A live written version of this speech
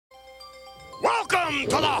Welcome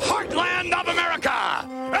to the heartland of America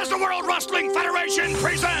as the World Wrestling Federation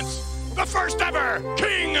presents the first ever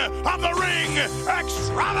King of the Ring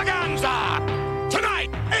extravaganza. Tonight,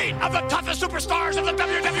 8 of the toughest superstars of the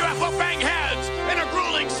WWF will bang heads in a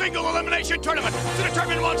grueling single elimination tournament to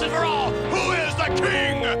determine once and for all who is the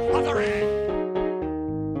King of the Ring.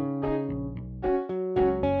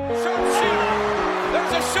 Sharpshooter!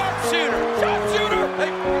 There's a sharpshooter! Sharpshooter!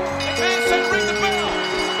 Hey, man said ring the bell!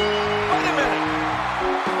 Wait a minute!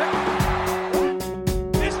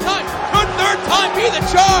 This time, could third time be the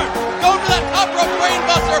charm? Go to that top rope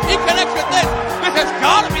brainbuster. If he connects with this has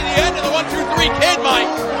got to be the end of the 1, 2, 3 kid,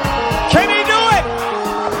 Mike. Can he do it?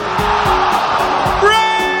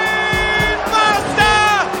 Brainbuster!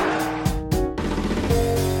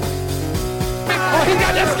 Oh, he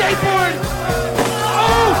got that skateboard!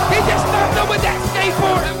 Oh, he just knocked him with that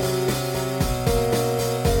skateboard!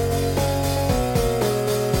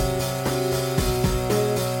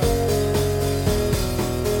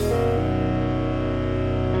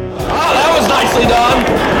 Oh, that was nicely done.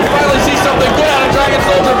 Finally see something good out of Dragon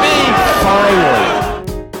Soldier B. Finally.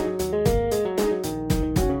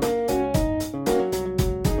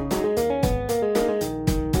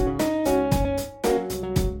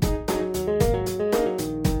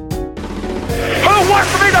 Who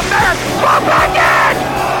wants to be the best? Come back in!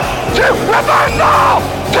 To reversal!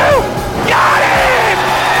 To got him!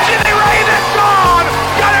 Jimmy Rain is gone!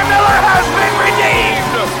 Gunnar Miller has been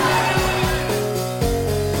redeemed!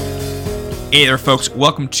 Hey there, folks.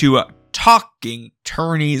 Welcome to Talking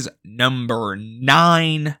Tourneys number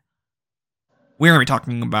 9. We're going to be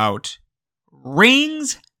talking about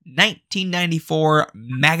Ring's 1994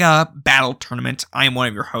 Mega Battle Tournament. I am one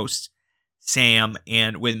of your hosts, Sam,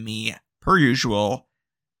 and with me, per usual,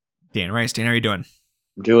 Dan Rice. Dan, how are you doing?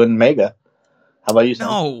 I'm doing Mega. How about you,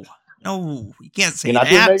 Sam? No, you can't say You're not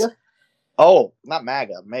that. doing Mega? Oh, not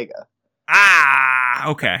MAGA, Mega.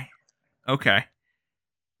 Okay.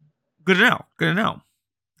 Good to know.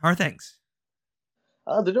 How are things?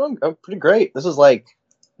 They're doing pretty great. This is like,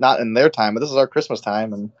 not in their time, but this is our Christmas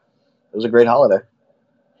time, and it was a great holiday.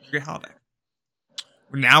 Great holiday.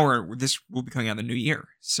 Now this will be coming out in the new year,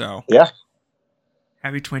 so Yeah.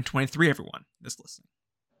 happy 2023, everyone that's listening.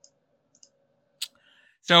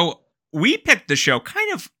 So we picked the show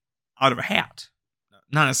kind of out of a hat,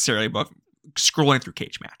 not necessarily, but scrolling through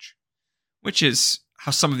Cage Match, which is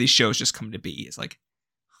how some of these shows just come to be. It's like,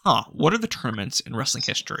 what are the tournaments in wrestling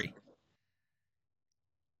history?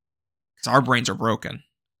 Because our brains are broken.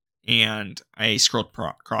 And I scrolled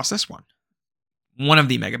across this one of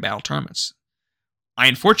the Mega Battle tournaments. I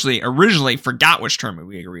unfortunately originally forgot which tournament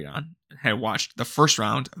we agreed on and had watched the first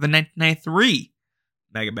round of the 1993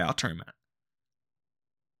 Mega Battle tournament.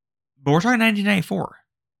 But we're talking 1994.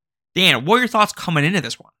 Dan, what are your thoughts coming into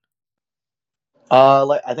this one?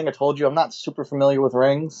 I think I told you, I'm not super familiar with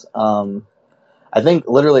rings. I think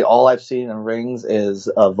literally all I've seen in rings is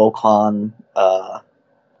a Volcon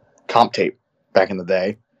comp tape back in the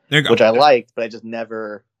day, which I liked, but I just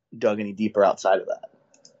never dug any deeper outside of that.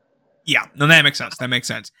 Yeah, no, that makes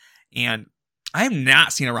sense. And I have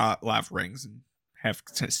not seen a lot of rings and have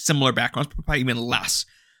similar backgrounds, but probably even less.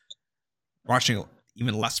 Watching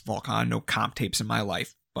even less Volcon, no comp tapes in my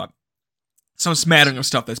life, but some smattering of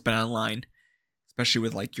stuff that's been online, especially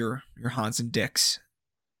with like your Hans and Dicks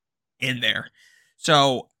in there.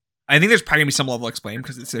 So I think there's probably going to be some level explained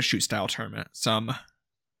because it's a shoot style tournament. Some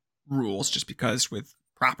rules, just because with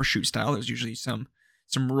proper shoot style, there's usually some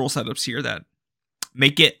rule setups here that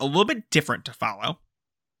make it a little bit different to follow.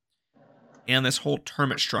 And this whole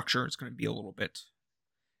tournament structure is going to be a little bit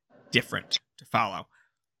different to follow.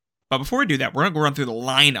 But before we do that, we're going to go run through the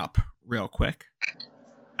lineup real quick.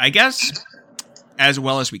 I guess as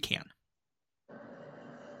well as we can.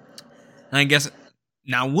 And I guess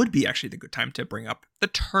now would be actually the good time to bring up the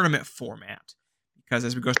tournament format. Because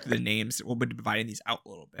as we go through the names, we'll be dividing these out a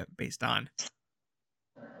little bit based on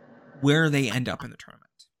where they end up in the tournament.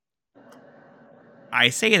 I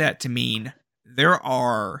say that to mean there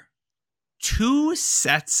are 2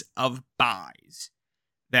 sets of buys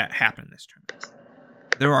that happen in this tournament.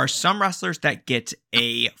 There are some wrestlers that get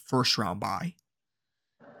a first round bye.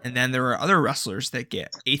 And then there are other wrestlers that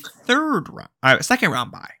get a second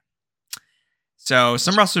round bye. So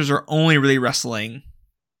some wrestlers are only really wrestling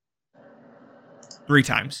 3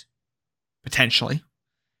 times, potentially.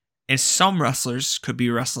 And some wrestlers could be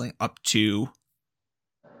wrestling up to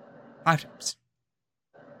 5 times.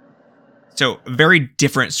 So very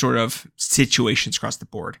different sort of situations across the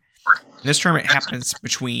board. And this tournament happens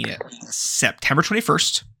between September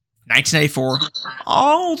 21st, 1994,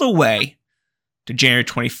 all the way to January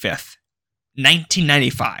 25th,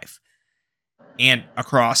 1995. And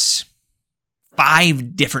across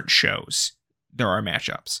 5 different shows, there are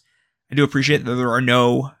matchups. I do appreciate that there are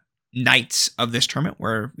no nights of this tournament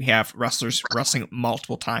where we have wrestlers wrestling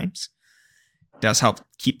multiple times. It does help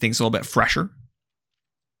keep things a little bit fresher.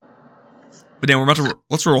 But then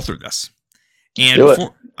let's roll through this. And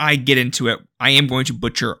before I get into it, I am going to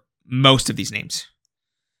butcher most of these names,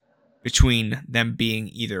 between them being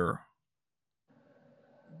either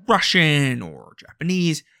Russian or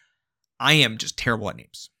Japanese. I am just terrible at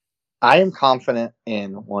names. I am confident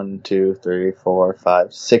in 1, 2, 3, 4,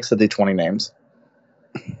 5, 6 of the 20 names.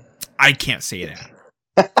 I can't say that.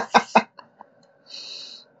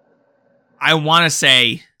 I want to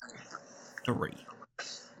say 3.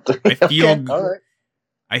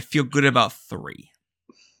 I feel good about 3.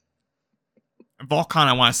 Volkan,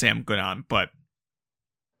 I want to say I'm good on, but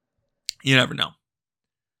you never know.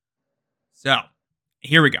 So,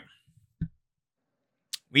 here we go.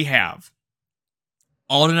 We have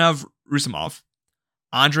Aldenov Rusumov,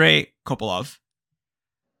 Andrei Kopolov,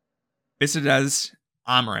 Bisadez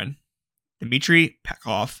Amarin, Dmitry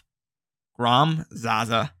Pekov, Gram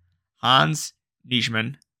Zaza, Hans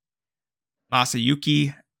Nijman,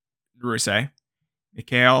 Masayuki Nuruse,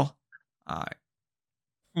 Mikhail.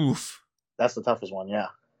 That's the toughest one, yeah.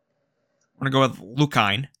 I'm going to go with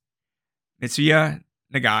Lukine, Mitsuya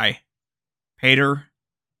Nagai, Peter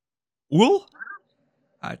Uhl,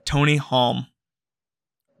 Tony Holm,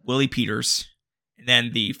 Willie Peters, and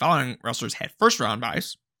then the following wrestlers had first round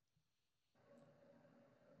buys.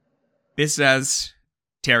 Bisaz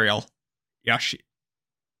Terriel,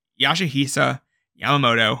 Yashihisa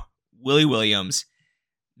Yamamoto, Willie Williams,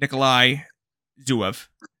 Nikolai Zuev,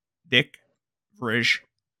 Dick Vrij,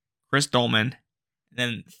 Chris Dolman, and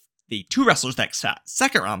then the 2 wrestlers that sat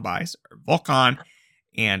second round buys are Volkan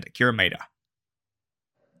and Akira Maeda.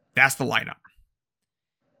 That's the lineup.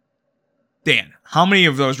 Dan, how many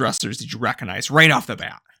of those wrestlers did you recognize right off the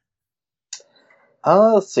bat?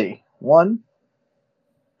 Let's see. 1,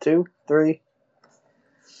 2, 3,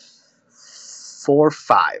 4,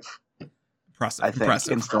 5. Impressive. I think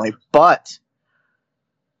instantly. But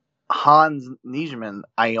Hans Nijman,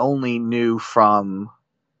 I only knew from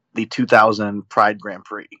the 2000 Pride Grand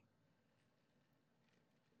Prix,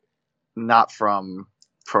 not from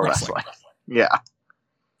pro wrestling. Yeah.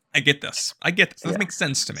 I get this. This makes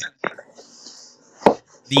sense to me.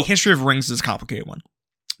 The history of rings is a complicated one,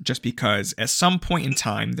 just because at some point in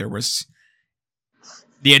time there was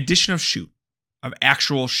the addition of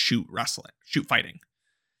actual shoot wrestling, shoot fighting,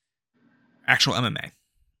 actual MMA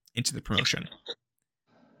into the promotion.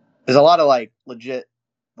 There's a lot of legit,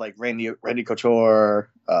 Randy Couture,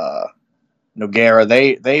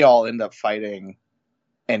 Nogueira. They all end up fighting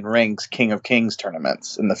in rings King of Kings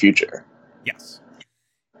tournaments in the future. Yes,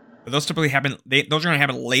 but those typically happen. Those are going to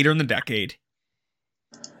happen later in the decade.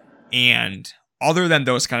 And other than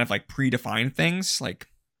those kind of predefined things,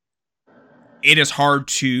 it is hard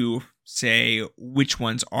to say which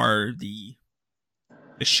ones are the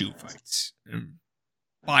shoot fights. And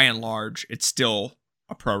by and large, it's still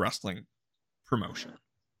a pro wrestling promotion.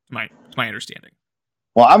 To my understanding.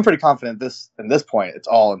 Well, I'm pretty confident at this point it's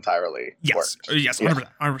all entirely yes, worked. Yes,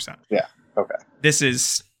 100%. Yeah. Okay. This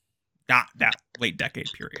is not that late decade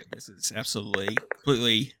period. This is absolutely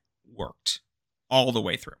completely worked all the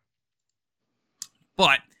way through.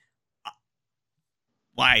 But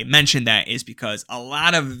why I mentioned that is because a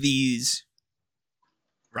lot of these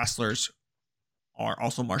wrestlers are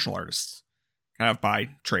also martial artists, kind of by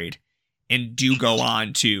trade, and do go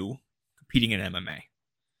on to competing in MMA.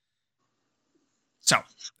 So,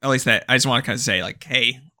 at least that, I just want to kind of say,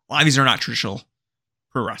 hey, a lot of these are not traditional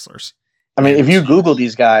pro wrestlers. I mean, if you Google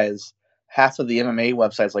these guys, half of the MMA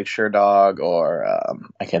websites like SureDog or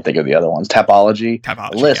I can't think of the other ones, Tapology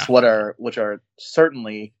list which are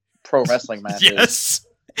certainly pro wrestling matches. Yes.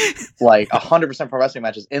 100% pro wrestling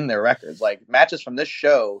matches in their records. Matches from this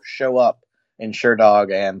show up in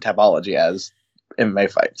SureDog and Tapology as MMA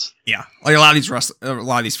fights. Yeah. A lot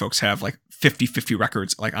of these folks have 50-50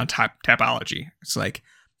 records on Tapology. It's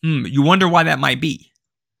you wonder why that might be.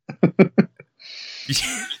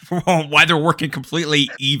 Why they're working completely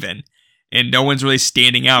even and no one's really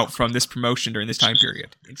standing out from this promotion during this time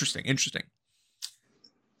period. Interesting.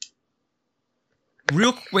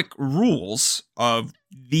 Real quick rules of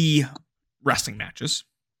the wrestling matches.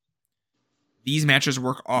 These matches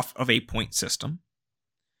work off of a point system.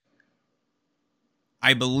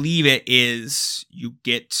 I believe it is you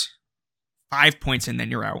get 5 points and then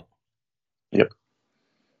you're out. Yep.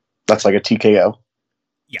 That's like a TKO.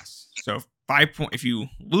 Yes. So 5 points. If you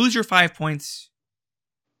lose your 5 points,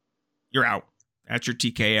 you're out. That's your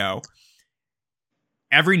TKO.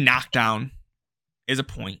 Every knockdown is a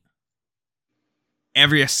point.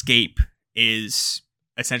 Every escape is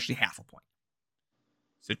essentially half a point.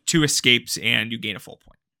 So 2 escapes and you gain a full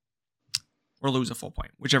point. Or lose a full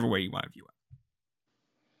point, whichever way you want to view it.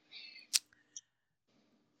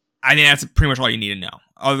 I think that's pretty much all you need to know.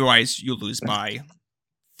 Otherwise, you'll lose by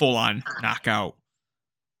full-on knockout,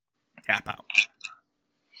 tap out.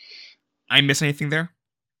 I miss anything there?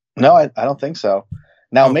 No, I don't think so.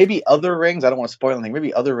 Now, maybe other rings, I don't want to spoil anything,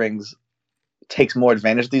 maybe other rings takes more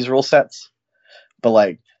advantage of these rule sets. But,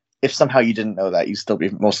 like, if somehow you didn't know that, you'd still be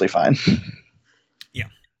mostly fine. Yeah.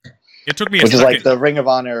 It took me a Which second. is like the Ring of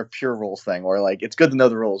Honor pure rules thing, where, like, it's good to know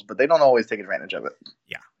the rules, but they don't always take advantage of it.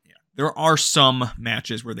 Yeah. There are some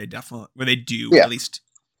matches where they do, Yeah. at least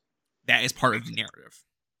that is part of the narrative,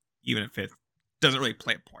 even if it doesn't really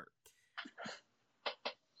play a part.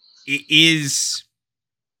 It is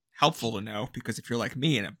helpful to know, because if you're like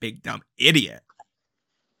me and a big dumb idiot,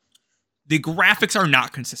 the graphics are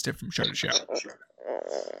not consistent from show to show.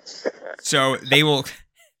 So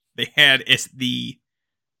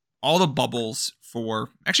all the bubbles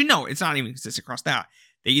for, actually no, it's not even consistent across that.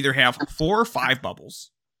 They either have 4 or 5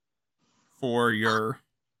 bubbles for your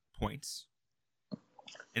points.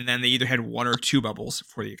 And then they either had 1 or 2 bubbles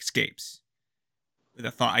for the escapes. With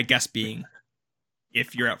the thought, I guess, being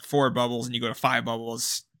if you're at 4 bubbles and you go to 5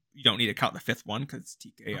 bubbles, you don't need to count the 5th one because it's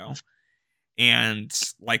TKO. And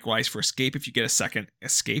likewise for escape, if you get a second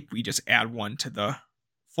escape, we just add 1 to the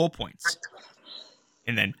full points.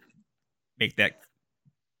 And then make that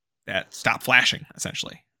stop flashing,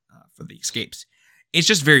 essentially, for the escapes. It's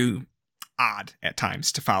just very odd at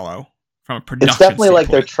times to follow. From a production It's definitely standpoint.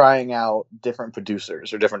 like they're trying out different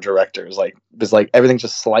producers or different directors. Like, because like everything's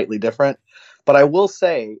just slightly different. But I will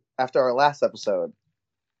say, after our last episode,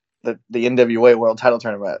 the NWA World Title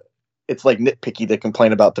Tournament, it's like nitpicky to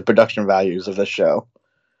complain about the production values of this show.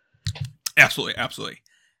 Absolutely.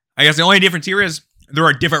 I guess the only difference here is there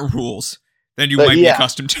are different rules than you might be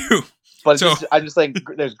accustomed to. But I just think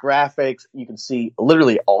there's graphics. You can see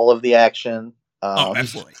literally all of the action.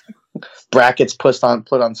 Absolutely. Brackets put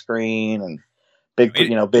on screen and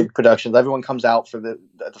big productions. Everyone comes out for the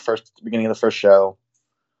beginning of the first show.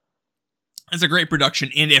 It's a great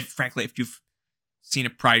production, and if you've seen a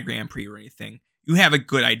Pride Grand Prix or anything, you have a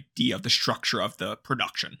good idea of the structure of the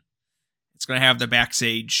production. It's going to have the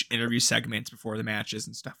backstage interview segments before the matches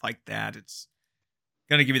and stuff like that. It's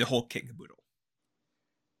going to give you the whole kit and caboodle.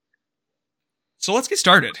 So let's get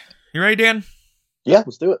started. You ready, Dan? Yeah,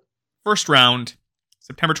 let's do it. First round,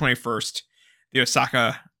 September 21st, the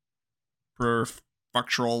Osaka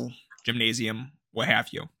Prefectural Gymnasium, what have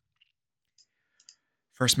you.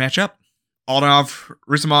 First matchup, Aldonov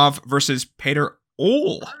Rusumov versus Peter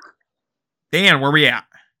Ol. Dan, where we at?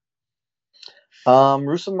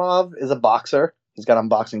 Rusumov is a boxer. He's got on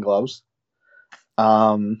boxing gloves.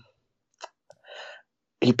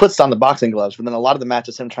 He puts on the boxing gloves, but then a lot of the match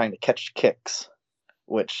is him trying to catch kicks,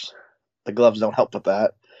 which the gloves don't help with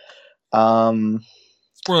that.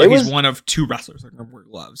 Spoiler, he's one of 2 wrestlers that are going to wear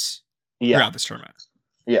gloves throughout this tournament.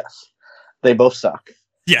 Yes. They both suck.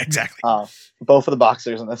 Yeah, exactly. Both of the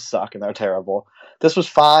boxers in this suck, and they're terrible. This was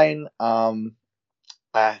fine. I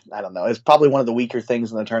don't know. It's probably one of the weaker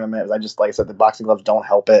things in the tournament. Like I said, the boxing gloves don't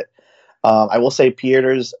help it. I will say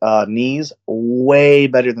Peter's knees way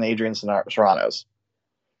better than Adrian Serrano's.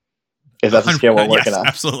 If that's the scale we're working on.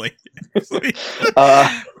 Absolutely.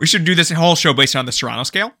 We should do this whole show based on the Serrano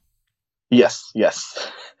scale. Yes.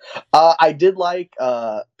 I did like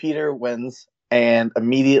Peter wins, and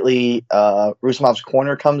immediately Rusumov's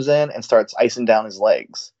corner comes in and starts icing down his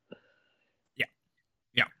legs. Yeah.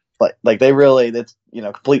 Like they really, that's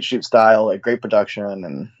complete shoot style, like great production,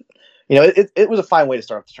 and it was a fine way to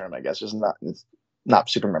start the tournament. I guess it's not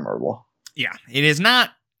super memorable. Yeah, it is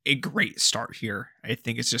not a great start here. I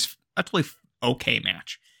think it's just a totally okay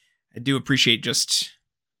match. I do appreciate just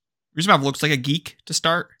Rusumov looks like a geek to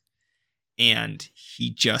start, and he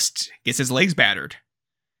just gets his legs battered.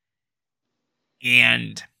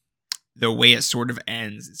 And the way it sort of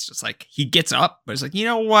ends, it's just like he gets up, but it's like, you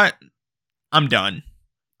know what? I'm done.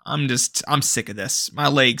 I'm sick of this. My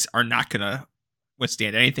legs are not gonna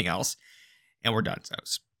withstand anything else, and we're done.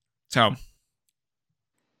 So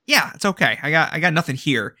yeah, it's okay. I got nothing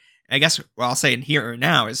here. And I guess what I'll say in here or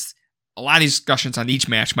now is a lot of these discussions on each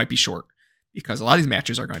match might be short, because a lot of these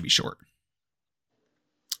matches are going to be short.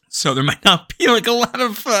 So there might not be like a lot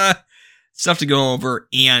of stuff to go over,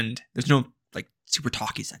 and there's no like super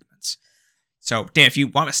talky segments. So Dan, if you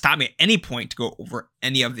want to stop me at any point to go over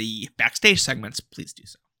any of the backstage segments, please do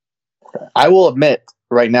so. I will admit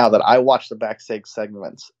right now that I watched the backstage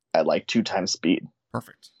segments at like 2 times speed.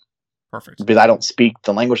 Perfect. Perfect. Because I don't speak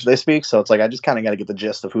the language they speak, so it's like I just kind of got to get the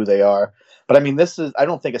gist of who they are. But I mean, I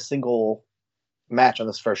don't think a single match on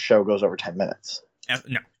this first show goes over 10 minutes.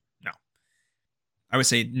 No. I would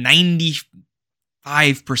say 95%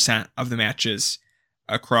 of the matches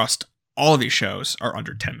across all of these shows are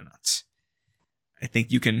under 10 minutes. I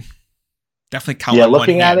think you can definitely count on one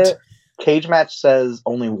hand. Looking at it, Cage Match says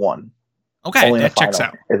only one. Okay, only that checks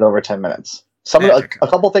out. Is over 10 minutes. A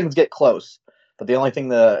couple things get close, but the only thing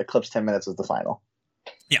that eclipse 10 minutes is the final.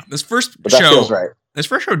 Yeah, this first show feels right. This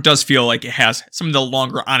first show does feel like it has some of the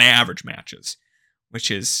longer on average matches, which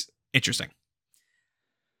is interesting.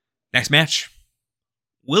 Next match.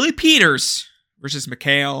 Willie Peters versus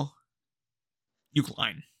Mikhail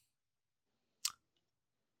Eucline.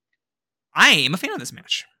 I am a fan of this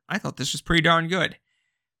match. I thought this was pretty darn good.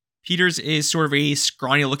 Peters is sort of a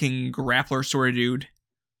scrawny-looking grappler sort of dude.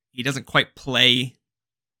 He doesn't quite play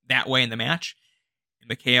that way in the match. And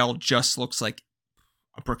Mikhail just looks like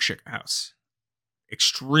a brick shit house.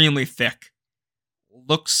 Extremely thick.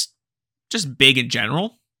 Looks just big in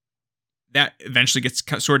general. That eventually gets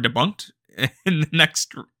sort of debunked in the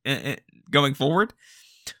next going forward.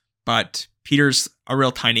 But Peter's a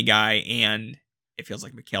real tiny guy, and it feels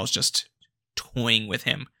like Mikhail's just toying with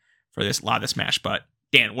him for a lot of this match. But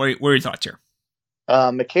Dan, what are your thoughts here?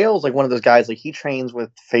 Mikhail's like one of those guys. Like he trains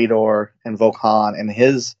with Fedor and Volkan, and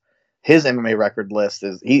his MMA record list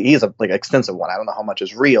is he's a extensive one. I don't know how much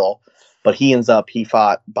is real, but he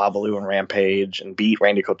fought Babalu and Rampage and beat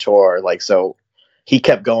Randy Couture. So he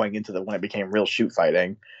kept going into when it became real shoot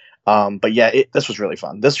fighting. But yeah, this was really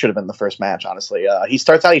fun. This should have been the first match, honestly. He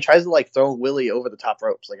starts out, he tries to throw Willie over the top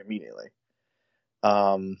ropes immediately.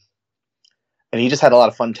 And he just had a lot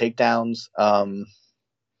of fun takedowns.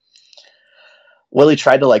 Willie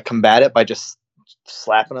tried to combat it by just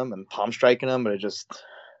slapping him and palm striking him, but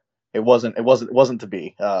it wasn't to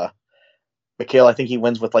be. Mikhail, I think he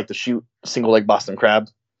wins with the shoot single leg Boston Crab.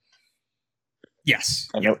 Yes.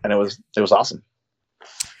 And it was awesome.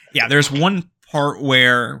 Yeah, there's one part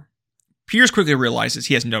where Peters quickly realizes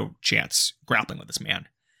he has no chance grappling with this man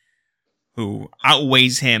who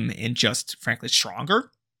outweighs him and just frankly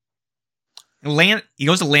stronger. He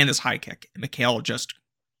goes to land this high kick, and Mikhail just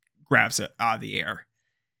grabs it out of the air.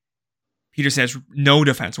 Peters has no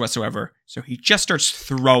defense whatsoever, so he just starts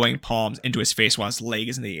throwing palms into his face while his leg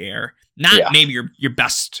is in the air. Maybe your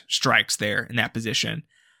best strikes there in that position,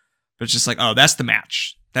 but it's just that's the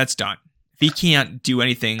match. That's done. If he can't do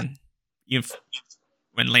anything,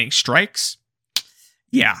 when landing strikes,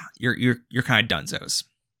 yeah, you're kind of dunzos.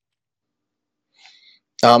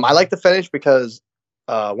 I like the finish because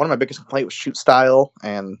one of my biggest complaints with shoot style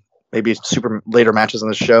and maybe super later matches on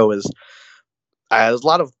the show is there's a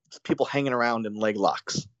lot of people hanging around in leg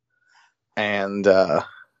locks, and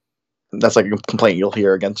that's a complaint you'll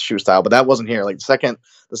hear against shoot style. But that wasn't here. The second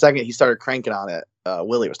he started cranking on it,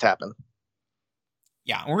 Willie was tapping.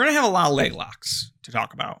 Yeah, we're gonna have a lot of leg locks to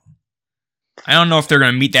talk about. I don't know if they're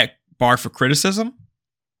gonna meet that bar for criticism,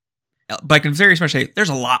 but I can very much say there's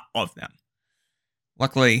a lot of them.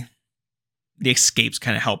 Luckily, the escapes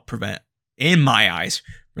kind of help prevent, in my eyes,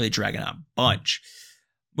 really dragging out a bunch.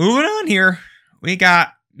 Moving on here, we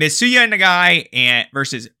got Mitsuya Nagai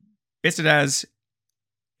versus Bisadez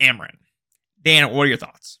Amrin. Dan, what are your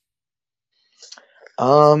thoughts?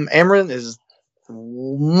 Amrin is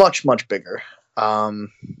much, much bigger.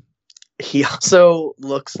 He also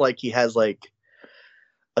looks like he has a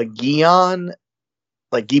gi on,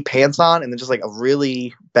 gi pants on, and then just a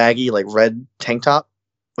really baggy red tank top,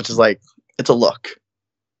 which is it's a look.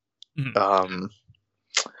 Mm-hmm.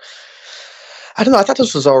 I don't know. I thought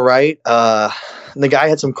this was all right. The guy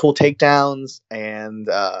had some cool takedowns, and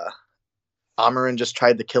Amarin just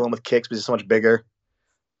tried to kill him with kicks, but he's so much bigger.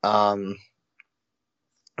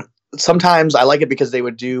 Sometimes I like it because they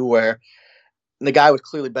would do where the guy was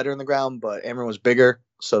clearly better in the ground, but Amarin was bigger,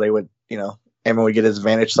 so they would, Amarin would get his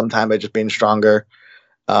advantage sometime by just being stronger.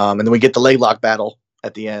 And then we get the leg lock battle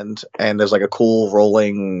at the end, and there's a cool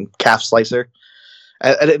rolling calf slicer.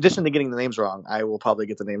 In addition to getting the names wrong, I will probably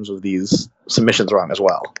get the names of these submissions wrong as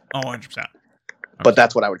well. Oh, 100%. But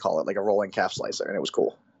that's what I would call it, a rolling calf slicer, and it was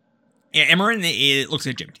cool. Yeah, Amarin, it looks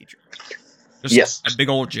like a gym teacher. Yes. A big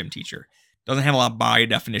old gym teacher. Doesn't have a lot of body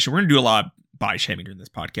definition. We're going to do a lot of body shaming during this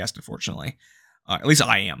podcast, unfortunately. At least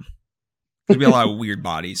I am. There'll be a lot of weird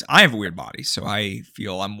bodies. I have a weird body, so I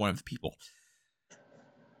feel I'm one of the people.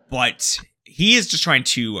 But he is just trying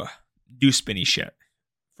to do spinny shit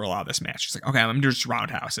for a lot of this match. He's okay, I'm just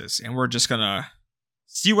roundhouses, and we're just going to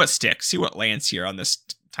see what sticks, see what lands here on this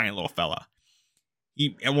tiny little fella.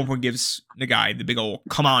 He, at one point, gives the guy the big old,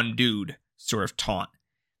 come on, dude, sort of taunt.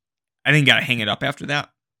 I think he got to hang it up after that.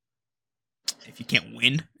 if you can't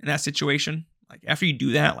win in that situation, like after you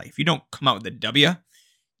do that, like if you don't come out with a W,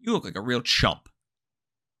 you look like a real chump.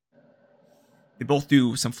 They both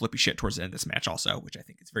do some flippy shit towards the end of this match also, which I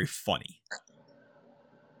think is very funny.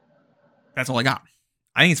 That's all I got.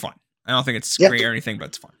 I think it's fun. I don't think it's great or anything, but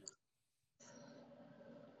it's fun.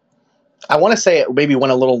 I want to say it maybe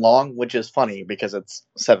went a little long, which is funny because it's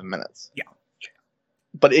 7 minutes. Yeah.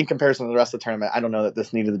 But in comparison to the rest of the tournament, I don't know that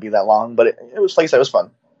this needed to be that long, but it was, like I said, it was fun.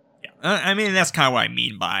 Yeah. I mean, that's kind of what I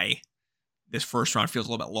mean by this first round feels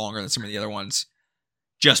a little bit longer than some of the other ones,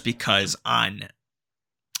 just because on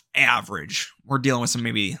average, we're dealing with some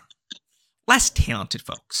maybe less talented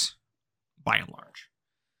folks, by and large.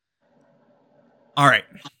 All right.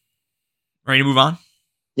 Ready to move on?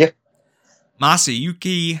 Yeah.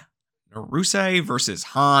 Masayuki Naruse versus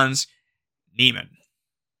Hans Niemann.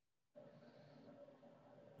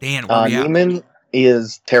 Dan, where we at? Niemann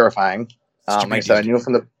is terrifying. Such a Like I big said, I dude. knew him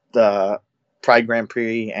from the Pride Grand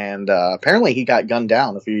Prix, and apparently he got gunned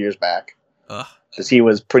down a few years back. Ugh. Because he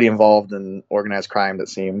was pretty involved in organized crime, that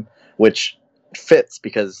seemed, which fits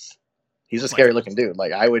because he's a scary looking dude.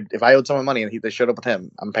 Like if I owed someone money and they showed up with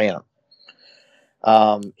him, I'm paying him.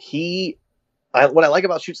 What I like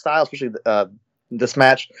about Shoot Style, especially this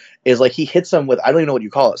match, is like he hits him with, I don't even know what you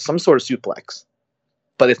call it, some sort of suplex,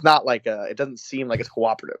 but it's not like it doesn't seem like it's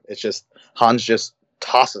cooperative. It's just Hans just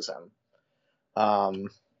tosses him,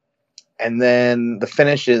 and then the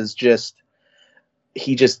finish is just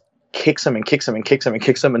he just kicks him and kicks him and kicks him and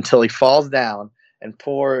kicks him until he falls down, and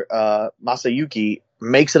poor Masayuki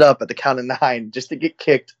makes it up at the count of 9 just to get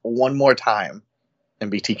kicked one more time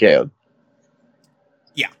and be TKO'd.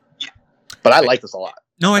 Yeah. But I like this a lot.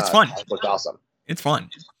 No, it's fun. It looked awesome. It's fun.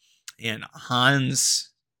 And Hans,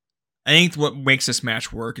 I think what makes this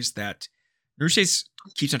match work is that Naruse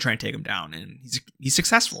keeps on trying to take him down, and he's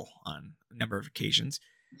successful on a number of occasions.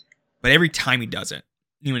 But every time he does it,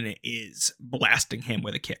 Neiman is blasting him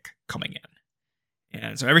with a kick coming in.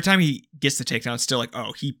 And so every time he gets the takedown, it's still like,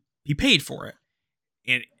 oh, he paid for it.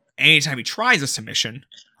 And anytime he tries a submission,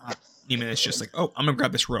 Neiman is just like, oh, I'm going to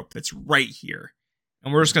grab this rope that's right here.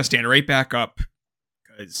 And we're just going to stand right back up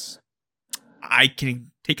because I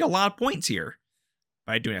can take a lot of points here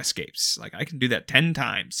by doing escapes. Like, I can do that 10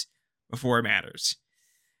 times before it matters.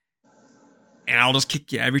 And I'll just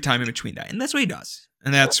kick you every time in between that. And that's what he does.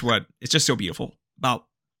 And that's what, it's just so beautiful about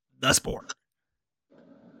the sport.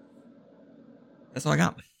 That's all I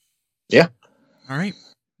got. Yeah. All right.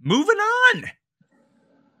 Moving on.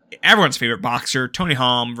 Everyone's favorite boxer, Tony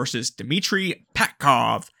Halm versus Dmitry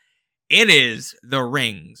Petkov. It is the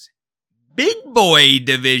Ring's big boy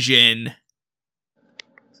division.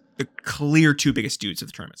 The clear 2 biggest dudes of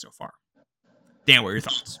the tournament so far. Dan, what are your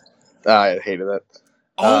thoughts? I hated it.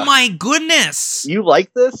 Oh my goodness. You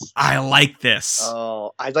like this? I like this.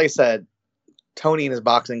 Oh, like I said, Tony in his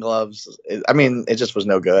boxing gloves. It just was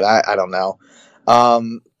no good. I don't know.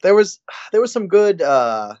 There was some good.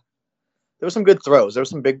 There were some good throws. There were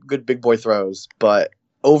some good big boy throws. But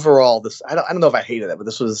overall, this I don't know if I hated it, but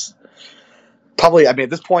this was probably. At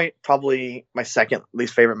this point, probably my second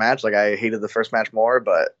least favorite match. Like I hated the first match more,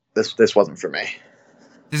 but this wasn't for me.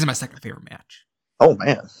 This is my second favorite match. Oh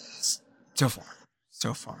man,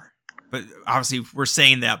 so far. But obviously, we're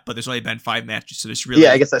saying that, but there's only been 5 matches, so there's really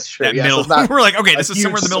I guess that's true. That yeah, middle. So we're like, okay, this is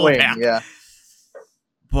somewhere in the middle of the pack. Yeah,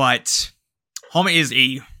 but Homa is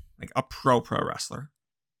a pro wrestler.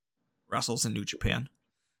 Wrestles in New Japan.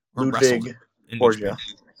 Ludwig Borgia.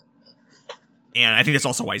 And I think that's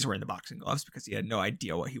also why he's wearing the boxing gloves, because he had no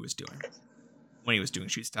idea what he was doing when he was doing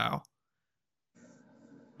Shoot Style.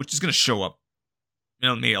 Which is going to show up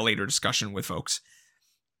in maybe a later discussion with folks.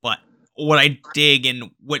 But what I dig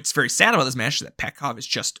and what's very sad about this match is that Petkov is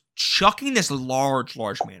just chucking this large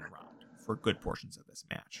man around for good portions of this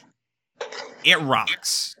match. It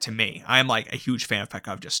rocks to me. I'm like a huge fan of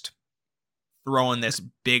Petkov just throwing this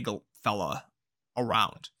big fella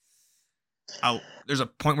around. There's a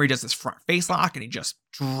point where he does this front face lock and he just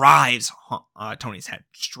drives Tony's head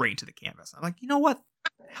straight into the canvas. I'm like, you know what?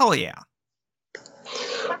 Hell yeah.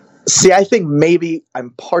 See, I think maybe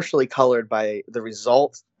I'm partially colored by the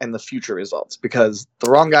results and the future results because the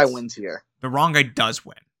wrong guy wins here. The wrong guy does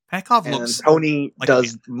win. Petkov And looks Tony like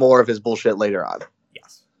does more of his bullshit later on.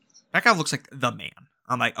 Yes. Petkov looks like the man.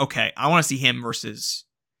 I'm like, okay, I want to see him versus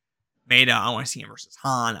Maeda. I want to see him versus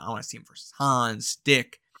Han. I want to see him versus Hans,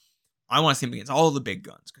 Dick. I want to see him against all the big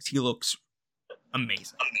guns because he looks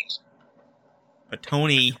amazing. But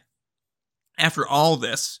Tony, after all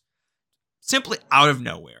this, simply out of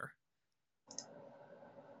nowhere,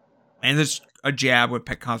 and there's a jab with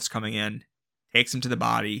Petkov's coming in, takes him to the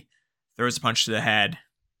body, throws a punch to the head,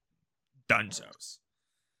 dunzos.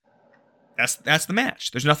 that's the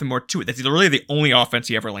match. There's nothing more to it. That's really the only offense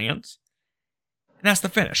he ever lands. And that's the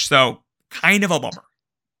finish. So kind of a bummer.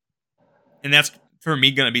 And that's, for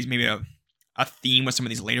me, going to be maybe a theme with some of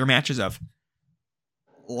these later matches of,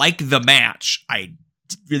 like the match, I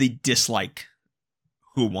really dislike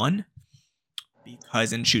who won.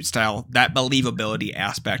 Because in shoot style, that believability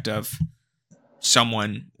aspect of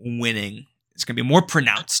someone winning is going to be more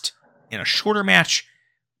pronounced in a shorter match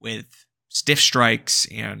with stiff strikes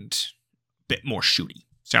and a bit more shooty.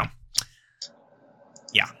 So,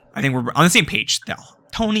 yeah, I think we're on the same page, though.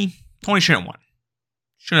 Tony shouldn't have won.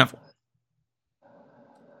 Shouldn't have won.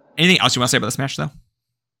 Anything else you want to say about this match, though?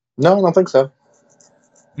 No, I don't think so.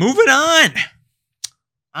 Moving on.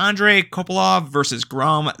 Andrei Kopylov versus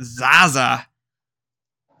Grom Zaza.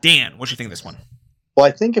 Dan, what do you think of this one? Well,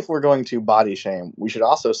 I think if we're going to body shame, we should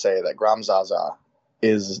also say that Grom Zaza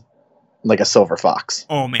is like a silver fox.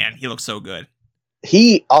 Oh, man, he looks so good.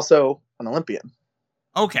 He also an Olympian.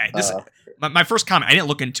 Okay, this my first comment. I didn't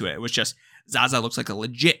look into it. It was just Zaza looks like a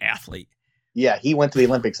legit athlete. Yeah, he went to the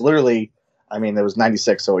Olympics. Literally, I mean, it was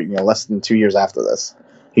 96, so less than 2 years after this,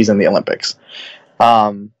 he's in the Olympics.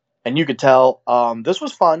 And you could tell this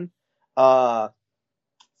was fun. A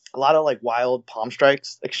lot of like wild palm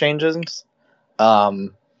strikes exchanges.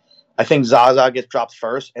 I think Zaza gets dropped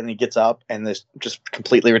first, and he gets up and this just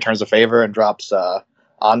completely returns the favor and drops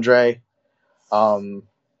Andre.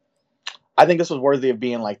 I think this was worthy of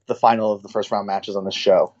being like the final of the first round matches on this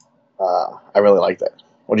show. I really liked it.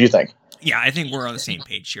 What do you think? Yeah, I think we're on the same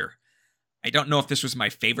page here. I don't know if this was my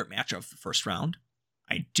favorite match of the first round.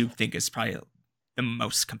 I do think it's probably the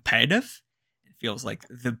most competitive. It feels like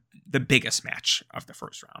the biggest match of the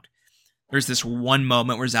first round. There's this one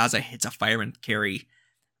moment where Zaza hits a fire and carry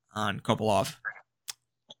on Kopylov,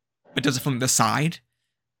 but does it from the side.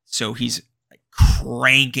 So he's like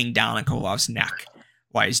cranking down on Kopilov's neck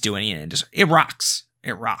while he's doing it, and it rocks.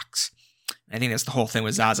 It rocks. I think that's the whole thing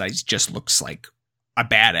with Zaza. He just looks like a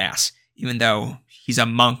badass, even though he's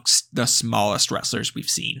amongst the smallest wrestlers we've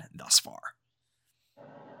seen thus far.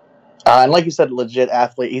 And like you said, legit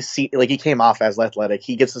athlete. He came off as athletic.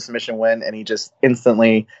 He gets the submission win, and he just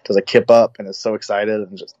instantly does a kip up and is so excited,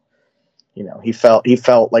 and just he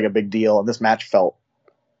felt like a big deal, and this match felt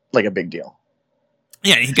like a big deal.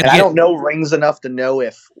 Yeah, I don't know rings enough to know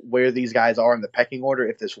where these guys are in the pecking order.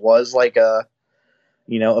 If this was like a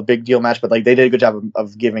big deal match, but like they did a good job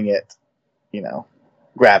of giving it,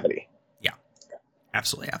 gravity. Yeah,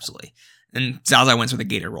 absolutely. And Zaza wins with a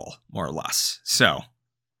gator roll, more or less. So.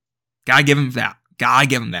 Gotta give him that.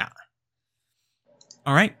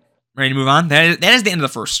 All right. Ready to move on? That is the end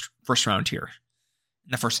of the first round here.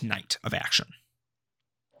 The first night of action.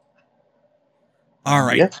 All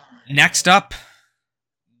right. Yeah. Next up,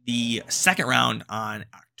 the second round on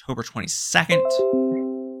October 22nd.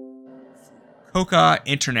 Fukuoka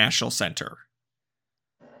International Center.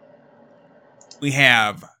 We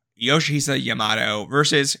have Yoshihisa Yamato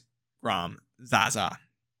versus Grom Zaza.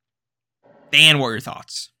 Dan, what are your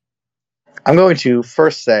thoughts? I'm going to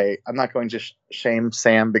first say I'm not going to shame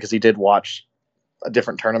Sam because he did watch a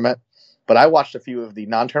different tournament, but I watched a few of the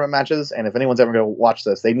non-tournament matches, and if anyone's ever going to watch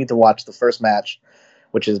this, they need to watch the first match,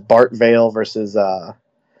 which is Bart Vale versus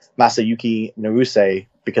Masayuki Naruse,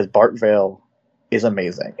 because Bart Vale is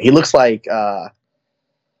amazing. He looks like I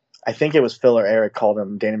think it was Phil or Eric called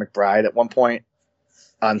him Danny McBride at one point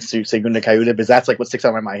on Segunda Kayuda, because that's like what sticks out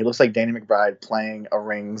in my mind. He looks like Danny McBride playing a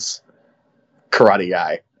rings karate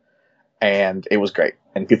guy. And it was great,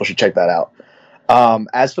 and people should check that out.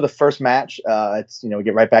 As for the first match, it's we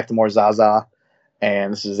get right back to more Zaza,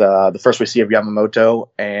 and this is the first we see of Yamamoto,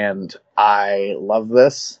 and I love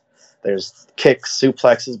this. There's kicks,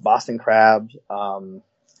 suplexes, Boston crabs.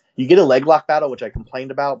 You get a leg lock battle, which I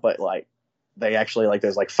complained about, but like they actually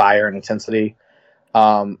there's like fire and intensity.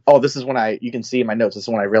 This is when you can see in my notes. This is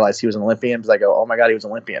when I realized he was an Olympian, because I go, oh my god, he was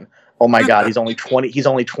an Olympian. Oh my god, he's only 20. He's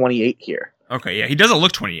only 28 here. Okay, yeah, he doesn't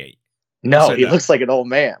look 28. No, he looks like an old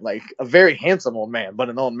man, like a very handsome old man,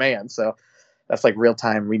 but an old man. So that's like real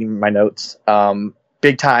time reading my notes.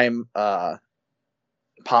 Big time palm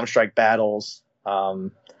strike battles.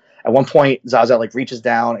 At one point, Zaza reaches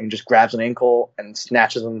down and just grabs an ankle and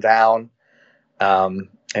snatches him down. And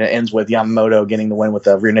it ends with Yamamoto getting the win with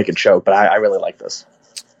a rear naked choke. But I really like this.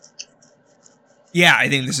 Yeah, I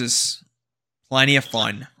think this is plenty of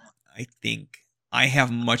fun. I think I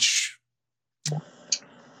have much.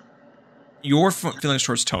 Your feelings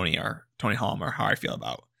towards Tony Holm are how I feel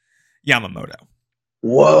about Yamamoto.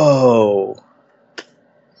 Whoa.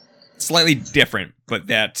 Slightly different, but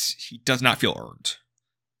that he does not feel earned.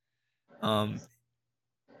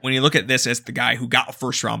 When you look at this as the guy who got a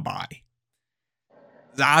first round bye,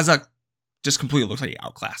 Zaza just completely looks like he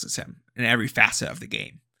outclasses him in every facet of the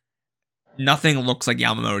game. Nothing looks like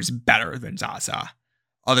Yamamoto is better than Zaza,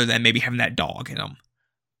 other than maybe having that dog in him.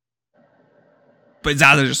 But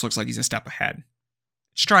Zaza just looks like he's a step ahead.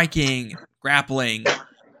 Striking, grappling,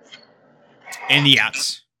 and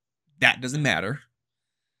yes, that doesn't matter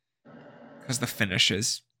because the finish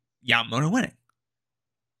is Yamamoto winning.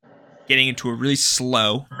 Getting into a really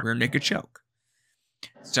slow rear naked choke.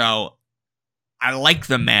 So, I like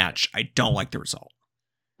the match. I don't like the result.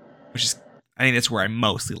 Which is, I think that's where I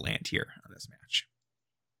mostly land here on this match.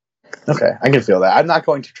 Okay, I can feel that. I'm not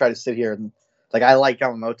going to try to sit here and, like, I like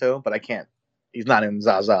Yamamoto, but I can't. He's not in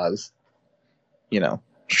Zaza's,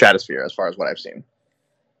 stratosphere as far as what I've seen.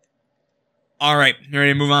 All right, you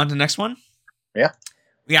ready to move on to the next one? Yeah.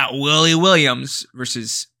 We got Willie Williams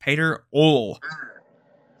versus Peter Ole.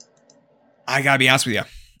 I gotta be honest with you.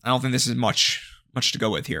 I don't think this is much to go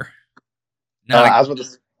with here. No,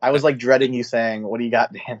 I was like dreading you saying, "What do you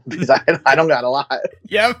got, Dan?" Because I don't got a lot.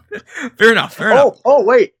 Yeah, fair enough. Oh,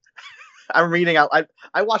 wait. I'm reading out.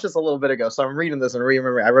 I watched this a little bit ago, so I'm reading this and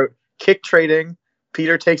remembering. I wrote kick trading.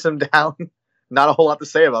 Peter takes him down. Not a whole lot to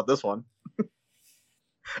say about this one.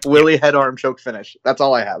 Willie head arm choke finish. That's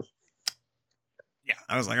all I have. Yeah,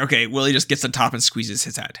 I was like, okay, Willie just gets on top and squeezes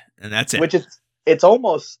his head, and that's it. Which it's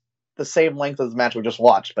almost the same length as the match we just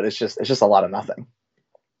watched, but it's just a lot of nothing.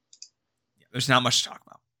 Yeah, there's not much to talk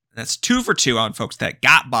about. And that's 2 for 2 on folks that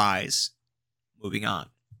got buys. Moving on.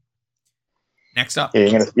 Next up, yeah,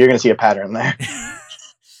 you're gonna see a pattern there.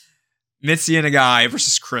 Mitsuya Nagai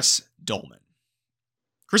versus Chris Dolman.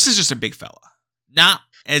 Chris is just a big fella, not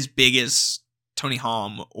as big as Tony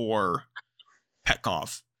Hom or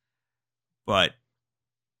Petkov, but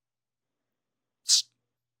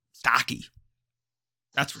stocky.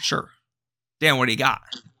 That's for sure. Dan, what do you got?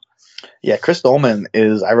 Yeah, Chris Dolman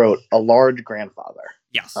is, I wrote, a large grandfather.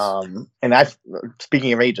 Yes. And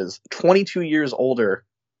speaking of ages, 22 years older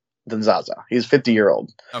than Zaza. He's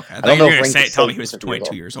 50-year-old. Okay. I thought you were going to tell me he was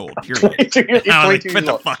 22 years old. Period. 22 years Get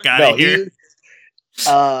the fuck out of here.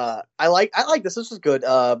 I like this. This is good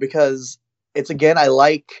because it's, again, I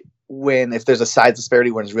like if there's a size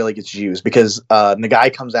disparity when it really gets used, because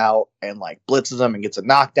Nagai comes out and like blitzes him and gets a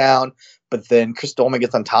knockdown, but then Chris Dolman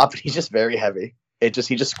gets on top and he's just very heavy. He just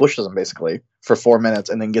squishes him basically for 4 minutes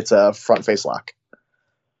and then gets a front face lock.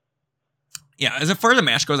 Yeah, as far as the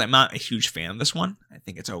match goes, I'm not a huge fan of this one. I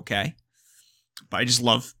think it's okay. But I just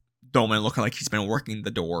love Dolman looking like he's been working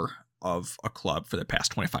the door of a club for the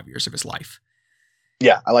past 25 years of his life.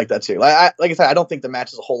 Yeah, I like that too. Like I said, I don't think the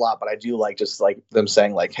match is a whole lot, but I do like just like them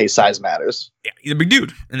saying like, hey, size matters. Yeah, he's a big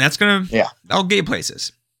dude. And that's that'll get you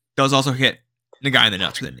places. Does also hit the guy in the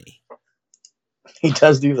nuts with a knee. He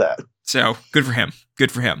does do that. So, good for him.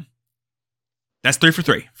 Good for him. That's 3 for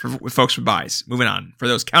 3 with folks with buys. Moving on. For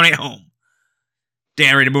those counting at home.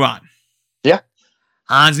 Dan, ready to move on? Yeah.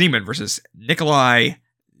 Hans Niemann versus Nikolai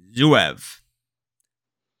Zuev.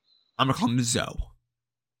 I'm going to call him Zoe.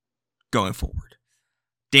 Going forward.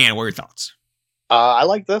 Dan, what are your thoughts? I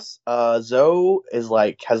like this. Zoe has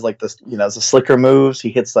this, the slicker moves. He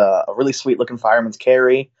hits a really sweet looking fireman's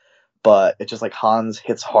carry, but it's just like Hans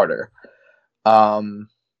hits harder. One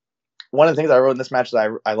of the things I wrote in this match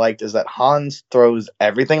that I liked is that Hans throws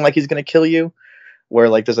everything like he's going to kill you. Where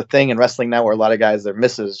like there's a thing in wrestling now where a lot of guys, their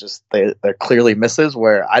misses, just they're clearly misses,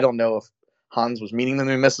 where I don't know if Hans was meaning them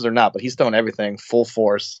to be misses or not, but he's throwing everything full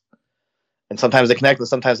force. And sometimes they connect and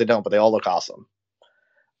sometimes they don't, but they all look awesome.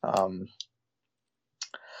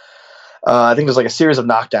 I think there's like a series of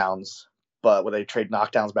knockdowns, but where they trade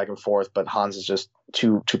knockdowns back and forth, but Hans is just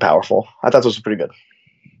too powerful. I thought this was pretty good.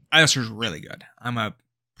 I thought this was really good. I'm a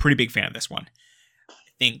pretty big fan of this one.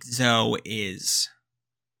 I think Zoe is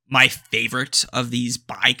my favorite of these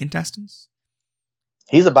bye contestants.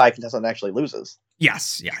 He's a bye contestant that actually loses.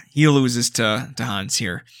 Yes, yeah. He loses to Hans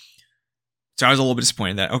here. So I was a little bit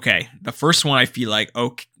disappointed that, okay, the first one I feel like,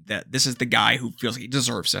 okay, that this is the guy who feels like he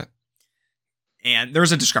deserves it. And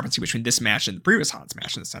there's a discrepancy between this match and the previous Hans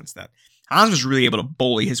match in the sense that Hans was really able to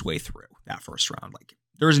bully his way through that first round. Like,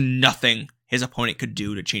 there was nothing his opponent could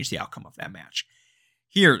do to change the outcome of that match.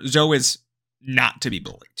 Here, Zoe is not to be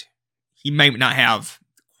bullied. He might not have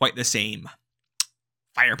quite the same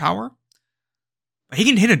firepower, but he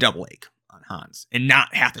can hit a double leg on Hans and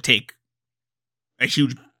not have to take a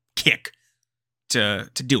huge kick to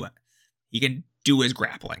do it. He can do his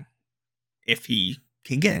grappling if he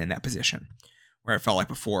can get in that position. Where I felt like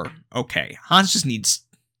before, okay, Hans just needs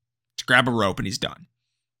to grab a rope and he's done.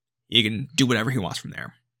 He can do whatever he wants from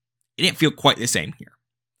there. It didn't feel quite the same here.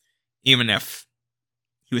 Even if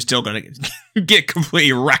he was still going to get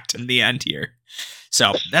completely wrecked in the end here.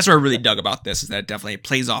 So that's what I really dug about this, is that it definitely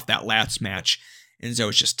plays off that last match. And so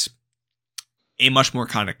it's just a much more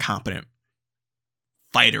kind of competent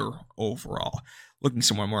fighter overall. Looking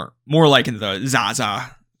somewhere more like in the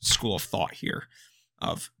Zaza school of thought here,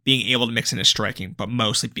 of being able to mix in his striking, but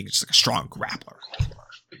mostly being just like a strong grappler.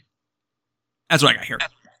 That's what I got here.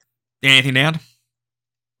 Anything to add?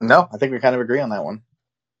 No, I think we kind of agree on that one.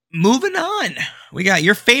 Moving on, we got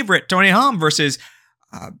your favorite Tony Hom versus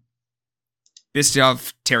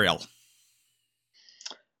Bistov Terriel.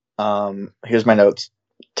 Here's my notes.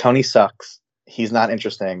 Tony sucks. He's not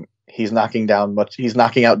interesting. He's knocking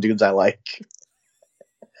out dudes I like.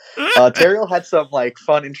 Terriel had some like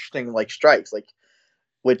fun, interesting like strikes, like,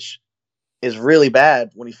 which is really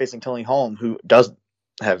bad when he's facing Tony Hom, who doesn't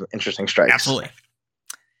have interesting strikes. Absolutely.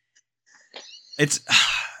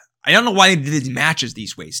 I don't know why they did these matches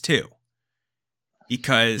these ways too,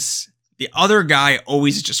 because the other guy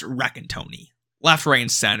always is just wrecking Tony left, right,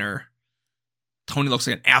 and center. Tony looks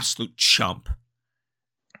like an absolute chump.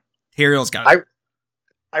 Terriel's got.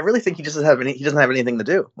 I really think he doesn't have anything to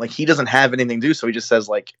do. Like, he doesn't have anything to do, so he just says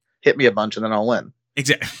like, "Hit me a bunch and then I'll win."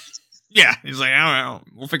 Exactly. Yeah, he's like, I don't know,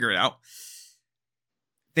 we'll figure it out.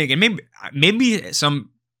 Thinking maybe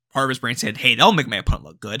some part of his brain said, "Hey, that'll make my opponent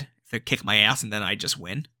look good if they kick my ass and then I just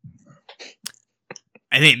win."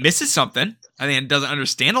 I think it misses something. I think it doesn't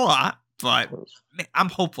understand a lot, but I'm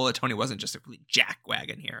hopeful that Tony wasn't just a complete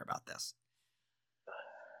jackwagon here about this.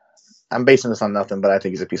 I'm basing this on nothing, but I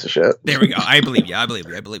think he's a piece of shit. There we go. I believe you.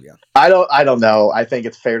 I don't know. I think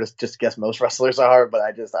it's fair to just guess most wrestlers are, but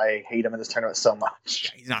I hate him in this tournament so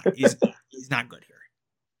much. Yeah, he's not good here.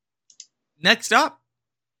 Next up,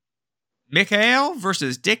 Mikhail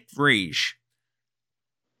versus Dick Vrij.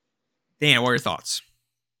 Dan, what are your thoughts?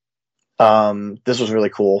 This was really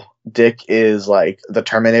cool. Dick is like the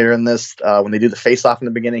Terminator in this. When they do the face off in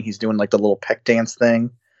the beginning, he's doing like the little peck dance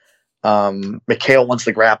thing. Mikhail wants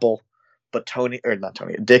to grapple, but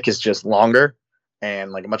Dick is just longer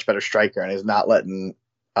and like a much better striker, and is not letting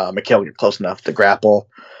Mikhail get close enough to grapple.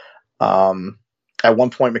 At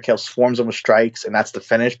one point, Mikhail swarms him with strikes, and that's the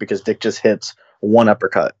finish because Dick just hits one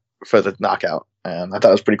uppercut for the knockout. And I thought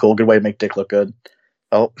it was pretty cool. Good way to make Dick look good.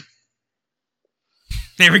 Oh.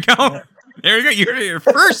 There we go. There we go. You heard it here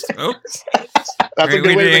first, folks. That's a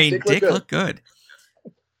good way to make Dick look good.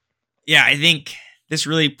 Yeah, I think this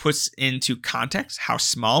really puts into context how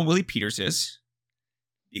small Willie Peters is,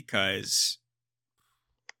 because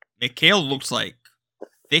Mikhail looks like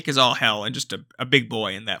thick as all hell and just a big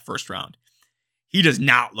boy in that first round. He does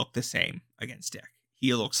not look the same against Dick.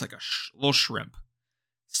 He looks like a little shrimp.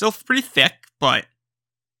 Still pretty thick, but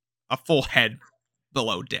a full head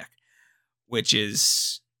below Dick, which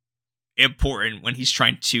is important when he's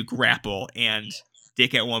trying to grapple, and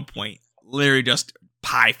Dick at one point literally just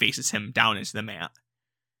pie faces him down into the mat.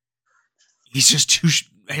 He's just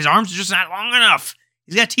his arms are just not long enough.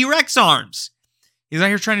 He's got T-Rex arms. He's out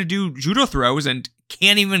here trying to do judo throws and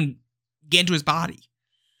can't even get into his body.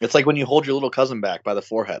 It's like when you hold your little cousin back by the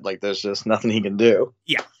forehead. Like, there's just nothing he can do.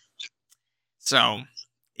 Yeah. So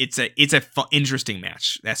it's a interesting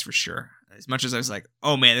match, that's for sure. As much as I was like,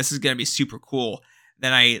 oh man, this is gonna be super cool,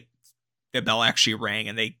 then the bell actually rang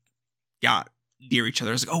and they got near each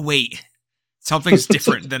other. I was like, oh wait, something's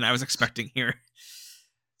different than I was expecting here.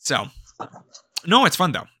 So no, it's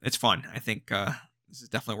fun though. It's fun. I think this is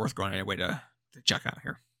definitely worth going anyway to check out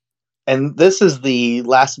here. And this is the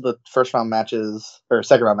last of the first round matches or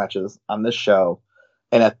second round matches on this show.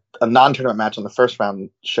 And at a non-tournament match on the first round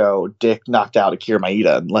show, Dick knocked out Akira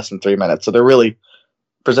Maeda in less than 3 minutes. So they're really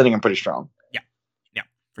presenting him pretty strong. Yeah,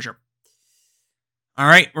 for sure. All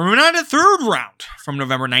right, we're moving on to the third round from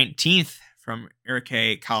November 19th from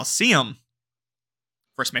Irike Coliseum.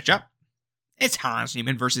 First matchup, it's Hans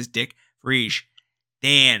Niemann versus Dick Vrij.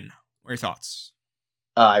 Dan, what are your thoughts?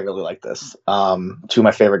 I really like this. Two of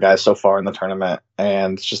my favorite guys so far in the tournament.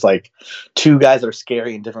 And it's just like two guys that are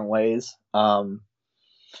scary in different ways.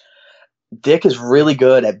 Dick is really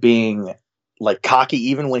good at being like cocky,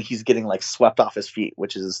 even when he's getting like swept off his feet,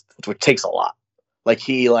 which takes a lot. Like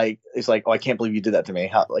he's like, oh, I can't believe you did that to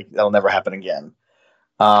me. That'll never happen again.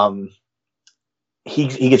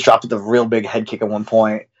 He gets dropped with a real big head kick at one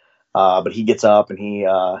point, but he gets up and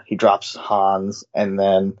he drops Hans, and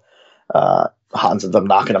then Hans ends up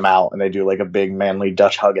knocking him out, and they do like a big manly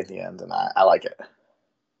Dutch hug at the end, and I like it.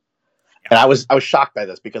 And I was shocked by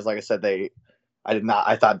this because, like I said,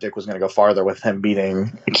 I thought Dick was going to go farther with him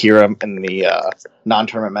beating Akira in the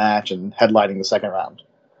non-tournament match and headlining the second round.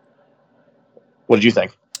 What did you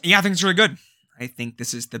think? Yeah, I think it's really good. I think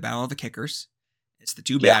this is the battle of the kickers. It's the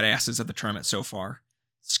two badasses of the tournament so far,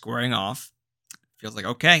 squaring off. feels like,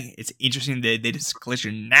 okay, it's interesting that they just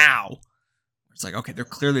collision now. It's like, okay, they're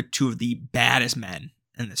clearly two of the baddest men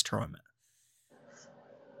in this tournament.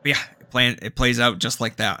 But yeah, it plays out just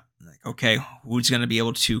like that. Like, okay, who's going to be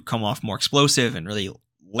able to come off more explosive and really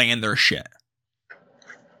land their shit?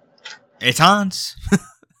 It's Hans.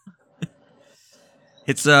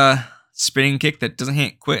 It's a spinning kick that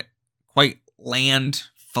doesn't quite land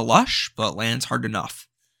flush, but lands hard enough.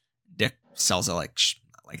 Dick sells it like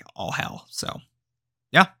all hell. So,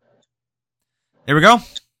 yeah. There we go.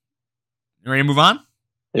 You ready to move on?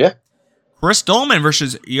 Yeah. Chris Dolman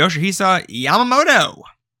versus Yoshihisa Yamamoto.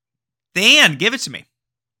 Dan, give it to me.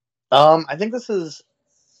 I think this is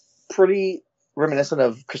pretty reminiscent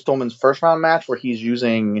of Chris Dolman's first round match where he's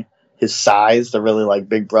using his size to really like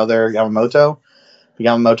big brother Yamamoto.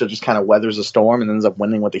 Yamamoto just kind of weathers the storm and ends up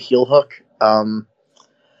winning with a heel hook.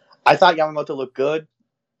 I thought Yamamoto looked good,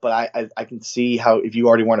 but I can see how if you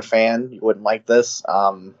already weren't a fan, you wouldn't like this.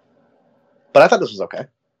 But I thought this was okay.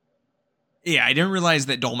 Yeah, I didn't realize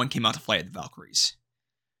that Dolman came out to fight at the Valkyries,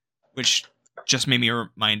 which just made me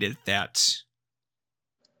reminded that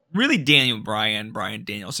really Brian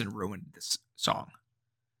Danielson ruined this song.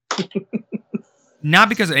 Not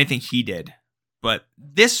because of anything he did, but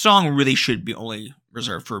this song really should be only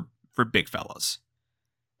reserved for big fellas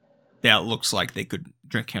that looks like they could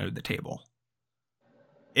drink under the table.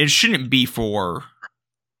 It shouldn't be for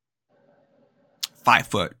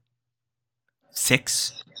 5'6",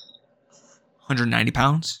 190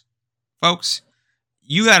 pounds, folks.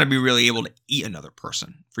 You got to be really able to eat another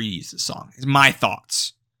person for you to use this song. It's my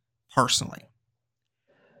thoughts, personally.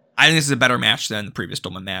 I think this is a better match than the previous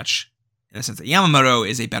Dolman match, in the sense that Yamamoto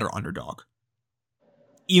is a better underdog.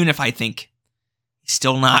 Even if I think he's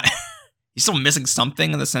still not, he's still missing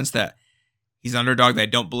something in the sense that he's an underdog that I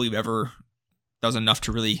don't believe ever does enough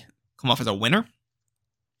to really come off as a winner.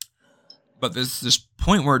 But there's this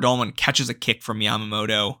point where Dolman catches a kick from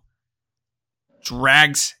Yamamoto,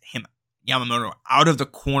 drags Yamamoto out of the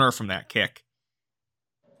corner from that kick,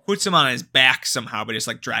 puts him on his back somehow, but it's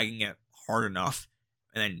like dragging it hard enough,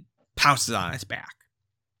 and then pounces on his back.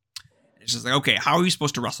 It's just like, okay, how are you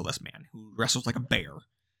supposed to wrestle this man who wrestles like a bear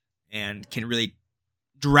and can really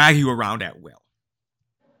drag you around at will?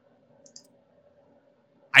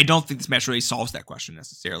 I don't think this match really solves that question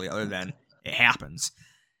necessarily, other than it happens.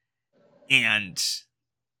 And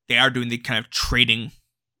they are doing the kind of trading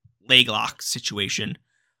leg lock situation,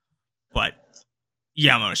 but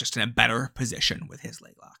Yamamoto's just in a better position with his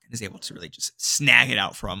leg lock and is able to really just snag it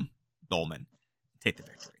out from Dolman and take the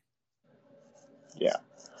victory. Yeah.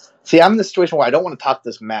 See, I'm in the situation where I don't want to talk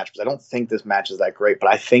this match because I don't think this match is that great, but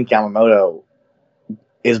I think Yamamoto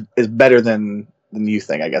is better than you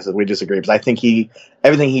think, I guess, if we disagree. Because I think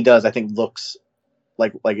everything he does, I think looks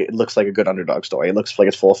like it looks like a good underdog story. It looks like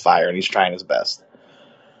it's full of fire and he's trying his best.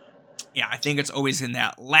 Yeah, I think it's always in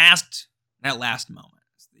that last moment.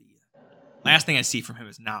 The last thing I see from him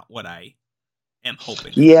is not what I am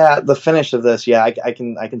hoping. Yeah, the finish of this, yeah, I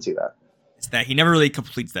can see that. It's that he never really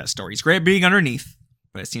completes that story. He's great at being underneath,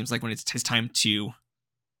 but it seems like when it's his time to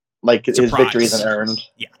his victory isn't earned.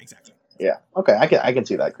 Yeah, exactly. Yeah, okay, I can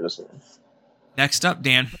see that criticism. Next up,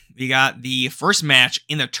 Dan, we got the first match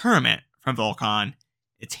in the tournament from Volcon.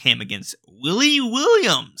 It's him against Willie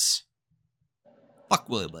Williams. Fuck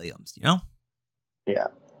Willie Williams, you know? Yeah.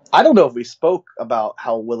 I don't know if we spoke about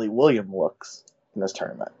how Willie Williams looks in this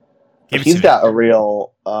tournament. He's got a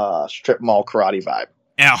real strip mall karate vibe.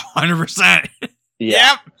 Yeah, 100%.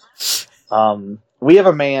 Yeah. Yep. We have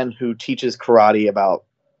a man who teaches karate about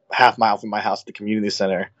half mile from my house at the community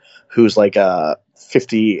center, who's like a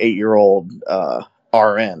 58-year-old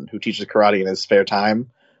RN who teaches karate in his spare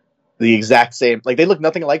time. The exact same, like they look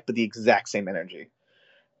nothing alike, but the exact same energy.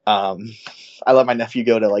 I let my nephew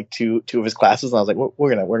go to like two of his classes, and I was like,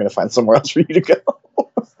 "We're gonna find somewhere else for you to go."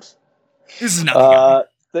 This is nothing.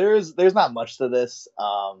 There's not much to this.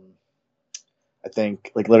 I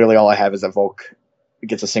think like literally all I have is that Volk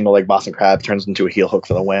gets a single leg Boston Crab, turns into a heel hook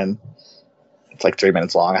for the win. It's like 3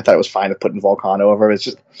 minutes long. I thought it was fine to putting Volcon over. It's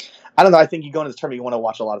just, I don't know. I think you go into this tournament, you want to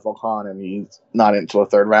watch a lot of Volcon, and he's not into a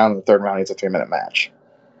third round. And the third round, he's a 3-minute match.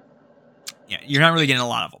 Yeah, you're not really getting a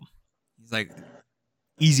lot of them. He's like,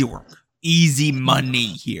 easy work, easy money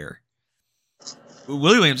here.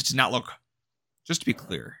 Willie Williams does not look, just to be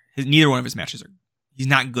clear, neither one of his matches he's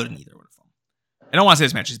not good in either one of them. I don't want to say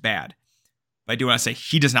this match is bad, but I do want to say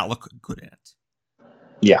he does not look good in it.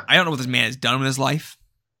 Yeah. I don't know what this man has done with his life.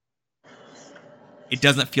 It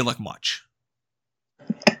doesn't feel like much.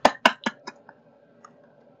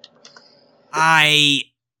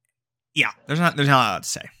 There's not a lot to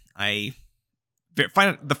say. I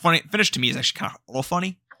find the funny finish to me is actually kind of a little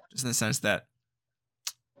funny, just in the sense that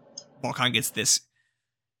Volkan gets this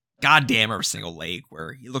goddamn every single leg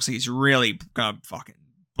where he looks like he's really gonna fucking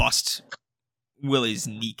bust Willie's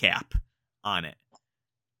kneecap on it.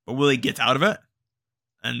 But Willie gets out of it.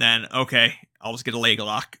 And then, okay, I'll just get a leg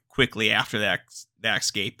lock quickly after that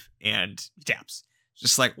escape, and he taps.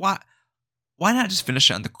 Just like, why not just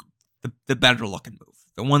finish on the better looking move?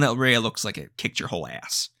 The one that really looks like it kicked your whole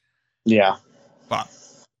ass. Yeah. But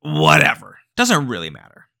whatever. Doesn't really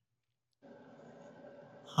matter.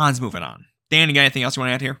 Han's moving on. Dan, you got anything else you want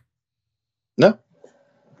to add here? No.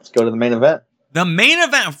 Let's go to the main event. The main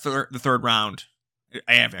event for the third round.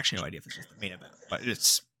 I have actually no idea if it's just the main event, but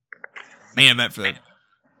it's main event for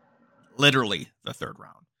literally the third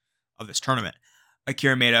round of this tournament.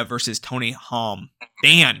 Akira Maeda versus Tony Holm.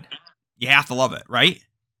 Dan, you have to love it, right?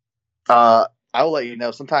 I will let you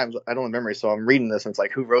know. Sometimes I don't have memory, so I'm reading this and it's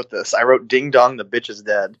like, who wrote this? I wrote Ding Dong, the bitch is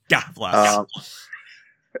dead. God bless.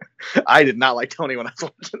 I did not like Tony when I was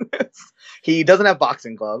watching this. He doesn't have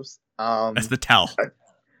boxing gloves. That's the tell.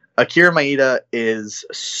 Akira Maeda is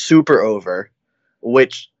super over,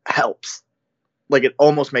 which helps. Like, it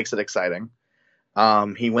almost makes it exciting.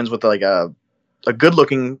 He wins with like a good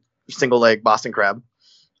looking single leg Boston Crab.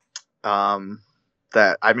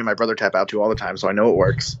 That I made my brother tap out to all the time, so I know it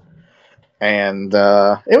works. And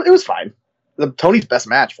it was fine. Tony's best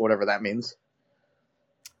match, for whatever that means.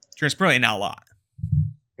 Transparently not a lot.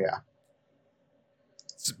 Yeah.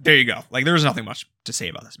 So there you go. Like, there's nothing much to say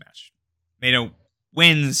about this match. Maeda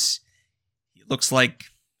wins. He looks like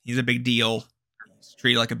he's a big deal. He's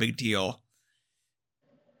treated like a big deal.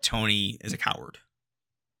 Tony is a coward.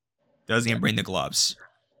 Doesn't even bring the gloves.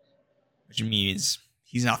 Which means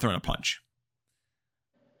he's not throwing a punch.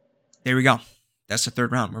 There we go. That's the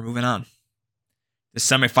third round. We're moving on. The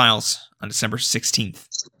semifinals on December 16th.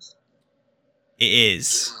 It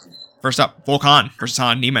is, first up, Volkan versus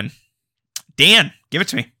Han Neiman. Dan, give it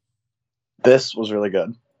to me. This was really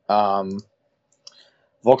good. Volkan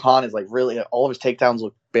is like really, all of his takedowns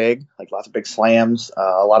look big, like lots of big slams,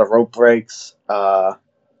 a lot of rope breaks. And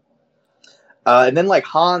then like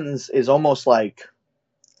Hans is almost like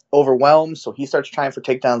overwhelmed, so he starts trying for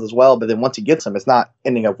takedowns as well. But then once he gets him, it's not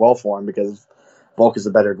ending up well for him because Volk is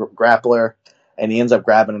a better grappler, and he ends up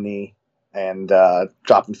grabbing a knee and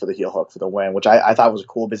dropping for the heel hook for the win, which I thought was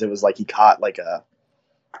cool because it was like he caught like a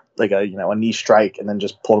a knee strike and then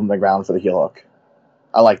just pulled him to the ground for the heel hook.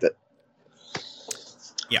 I liked it.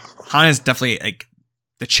 Yeah, Han is definitely like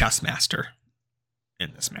the chess master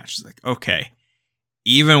in this match. It's like, okay,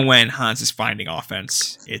 even when Hans is finding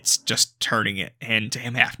offense, it's just turning it into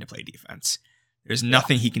him having to play defense. There's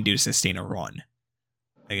nothing he can do to sustain a run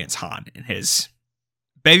against Han in his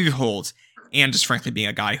baby holds, and just frankly being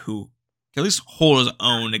a guy who can at least hold his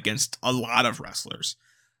own against a lot of wrestlers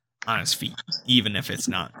on his feet, even if it's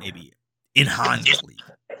not maybe in Han's league.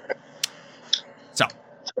 So,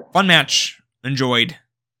 fun match, enjoyed.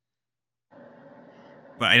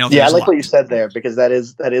 But I don't. Yeah, I like what you said there because that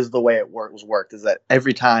is the way it was worked. Is that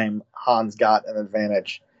every time Hans got an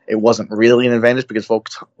advantage, it wasn't really an advantage because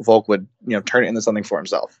Volk would turn it into something for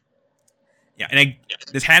himself. Yeah, and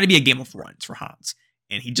this had to be a game of runs for Hans,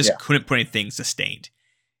 and he just couldn't put anything sustained.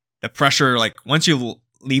 The pressure, like once you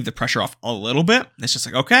leave the pressure off a little bit, it's just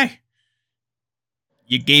like, okay,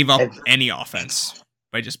 you gave up any offense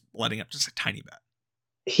by just letting up just a tiny bit.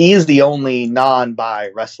 He is the only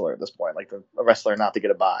non-bye wrestler at this point, like a wrestler not to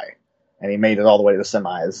get a bye, and he made it all the way to the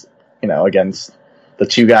semis. Against the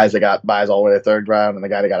two guys that got byes all the way to the third round, and the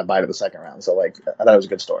guy that got a bye to the second round. So, like, I thought it was a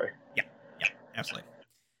good story. Yeah, absolutely.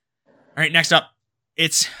 All right, next up,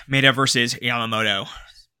 it's Maeda versus Yamamoto.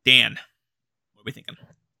 Dan, what are we thinking?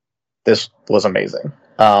 This was amazing.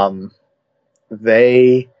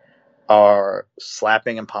 They are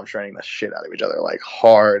slapping and puncturing the shit out of each other, like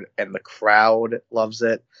hard, and the crowd loves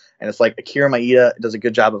it. And it's like Akira Maeda does a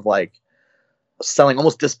good job of like selling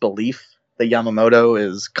almost disbelief that Yamamoto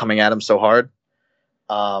is coming at him so hard.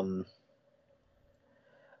 The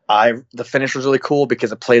finish was really cool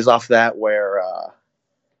because it plays off that where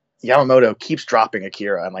Yamamoto keeps dropping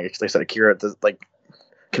Akira, and like they said, Akira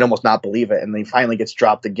can almost not believe it, and then he finally gets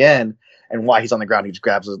dropped again. And while he's on the ground, he just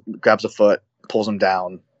grabs a foot, pulls him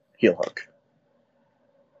down, heel hook.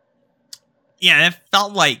 Yeah, it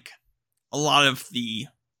felt like a lot of the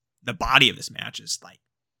body of this match is like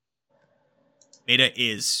Maeda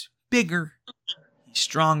is bigger, he's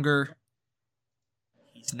stronger,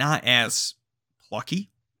 he's not as plucky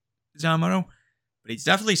as Yamamoto, but he's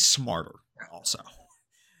definitely smarter also.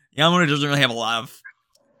 Yamamoto doesn't really have a lot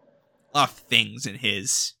of things in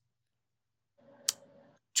his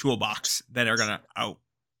toolbox that are gonna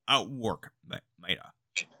outwork Maeda.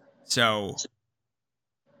 So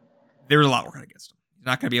there's a lot working against him. He's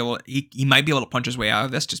not going to be able. He might be able to punch his way out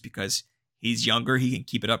of this just because he's younger. He can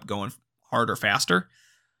keep it up going harder, faster.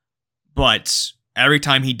 But every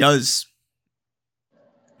time he does,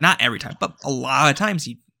 not every time, but a lot of times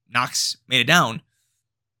he knocks Maeda down.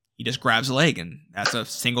 He just grabs a leg, and that's a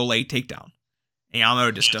single leg takedown. And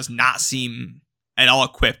Yamamoto just does not seem at all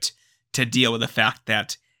equipped to deal with the fact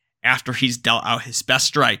that after he's dealt out his best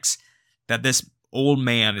strikes, that this old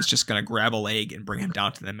man is just going to grab a leg and bring him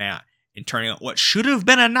down to the mat and turning what should have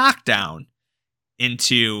been a knockdown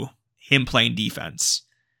into him playing defense.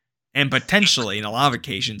 And potentially, in a lot of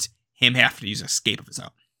occasions, him having to use an escape of his own.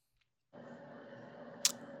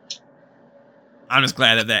 I'm just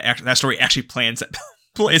glad that story actually plays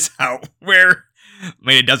out where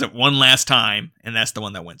Maeda does it one last time, and that's the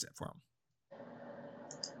one that wins it for him.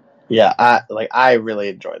 Yeah, I really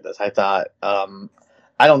enjoyed this. I thought,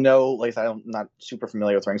 I don't know, like I said, I'm not super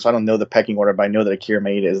familiar with rings, so I don't know the pecking order, but I know that Akira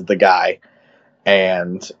Maeda is the guy,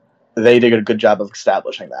 and they did a good job of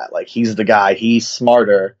establishing that. Like, he's the guy, he's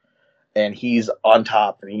smarter, and he's on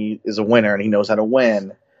top, and he is a winner, and he knows how to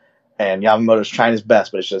win. And Yamamoto's trying his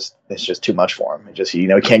best, but it's just too much for him. It just, he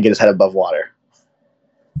can't get his head above water.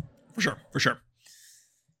 For sure.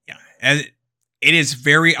 Yeah, and it is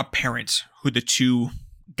very apparent who the two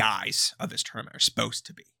guys of this tournament are supposed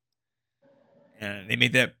to be. And they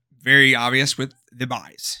made that very obvious with the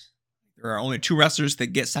buys. There are only 2 wrestlers that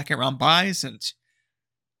get second round buys, and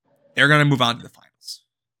they're going to move on to the finals.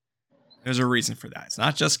 There's a reason for that. It's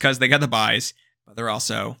not just because they got the buys, but they're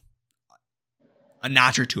also a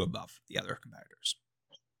notch or 2 above the other competitors.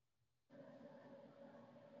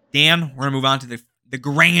 Dan, we're going to move on to the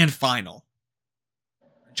grand final.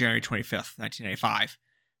 January 25th, 1995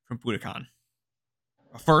 from Budokan.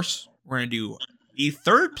 But first, we're going to do the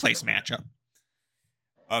 3rd place matchup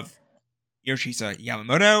of Yoshihisa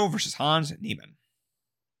Yamamoto versus Hans Niemann.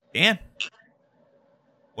 Dan,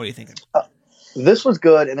 what are you thinking? This was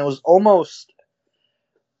good, and it was almost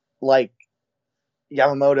like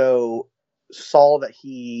Yamamoto saw that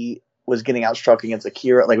he was getting outstruck against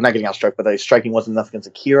Akira. Like, not getting outstruck, but his striking wasn't enough against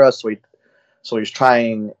Akira, so he was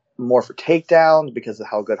trying more for takedowns because of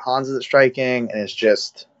how good Hans is at striking, and it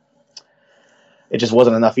just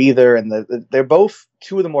wasn't enough either. And they're both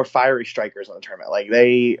 2 of the more fiery strikers in the tournament. Like,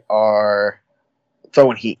 they are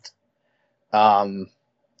throwing heat. I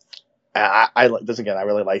this again. I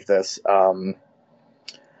really like this. The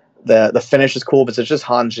finish is cool, but it's just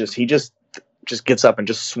Hans. He just gets up and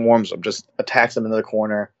just swarms him, just attacks him into the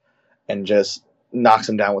corner, and just knocks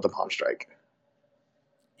him down with a palm strike.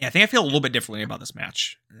 Yeah, I think I feel a little bit differently about this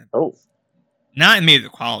match. Oh, not in maybe the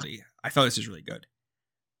quality. I thought this was really good.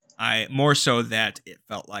 More so that it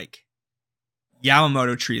felt like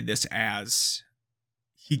Yamamoto treated this as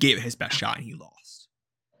he gave it his best shot and he lost.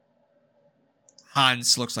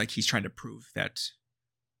 Hans looks like he's trying to prove that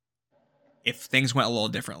if things went a little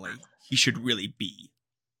differently, he should really be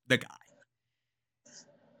the guy.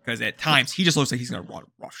 Because at times, he just looks like he's going to run a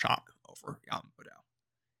rough shot over Yamamoto.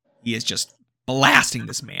 He is just blasting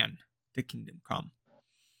this man to Kingdom Come.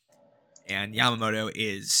 And Yamamoto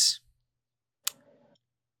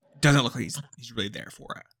doesn't look like he's really there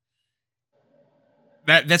for it.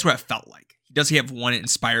 That's what it felt like. Does he have one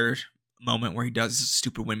inspired moment where he does a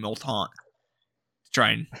stupid windmill taunt to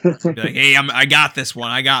try and be like, hey, I got this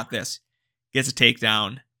one. I got this. Gets a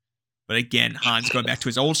takedown. But again, Hans going back to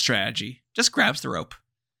his old strategy. Just grabs the rope.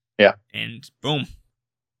 Yeah. And boom.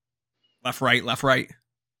 Left, right, left, right.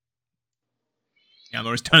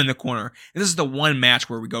 Yamamoto's done in the corner. And this is the one match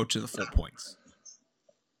where we go to the full points.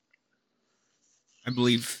 I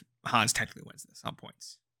believe Hans technically wins this on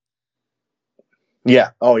points.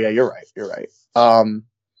 Yeah. Oh, yeah. You're right.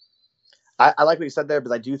 I like what you said there,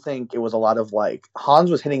 but I do think it was a lot of like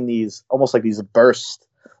Hans was hitting these almost like these bursts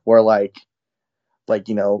where like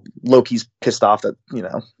Loki's pissed off at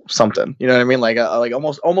something. You know what I mean? Like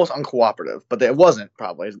almost uncooperative, but it wasn't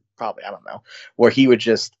probably I don't know, where he would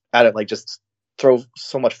just at it like just throw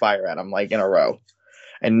so much fire at him like in a row,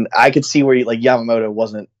 and I could see where Yamamoto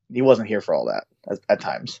wasn't here for all that at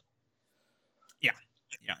times.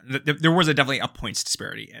 Yeah, there was definitely a points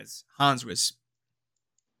disparity as Hans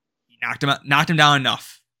knocked him down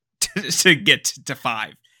enough to get to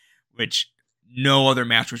 5, which no other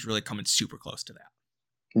match was really coming super close to that.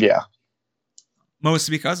 Yeah,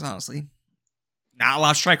 mostly because honestly, not a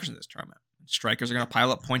lot of strikers in this tournament. Strikers are going to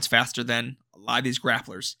pile up points faster than a lot of these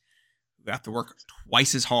grapplers who have to work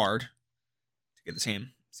twice as hard to get the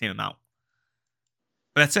same amount.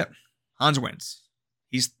 But that's it. Hans wins.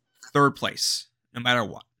 He's 3rd place. No matter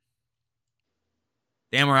what.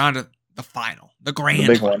 Then we're on to the final. The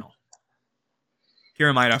grand final.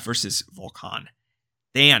 Akira Maeda versus Volkan.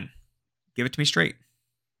 Dan, give it to me straight.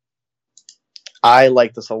 I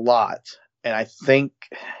like this a lot, and I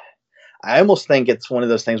almost think it's one of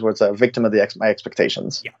those things where it's a victim of my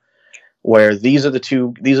expectations. Yeah. Where these are the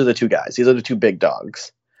two guys. These are the two big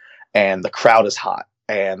dogs, and the crowd is hot.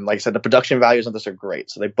 And like I said, the production values of this are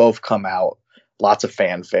great. So they both come out, lots of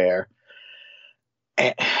fanfare,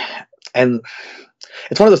 and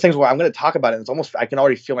it's one of those things where I'm going to talk about it. And it's almost I can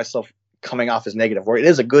already feel myself coming off as negative. Where it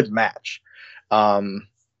is a good match.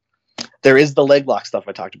 There is the leg lock stuff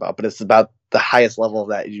I talked about, but it's about the highest level of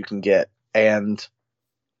that you can get, and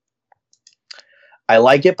I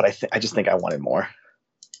like it, but I just think I wanted more.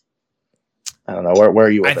 I don't know where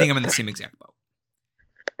are you? I think I'm in the same exact boat.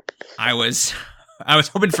 I was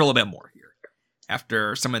hoping for a little bit more here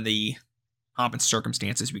after some of the pomp and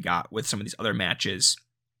circumstances we got with some of these other matches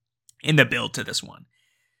in the build to this one.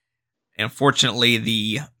 And unfortunately,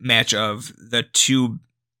 the match of the two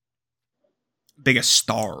biggest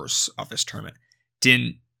stars of this tournament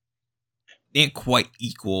didn't quite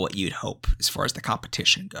equal what you'd hope as far as the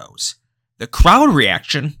competition goes. The crowd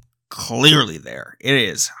reaction, clearly there. It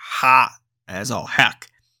is hot as all heck.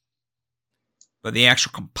 But the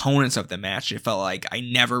actual components of the match, it felt like I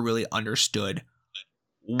never really understood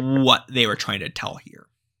what they were trying to tell here.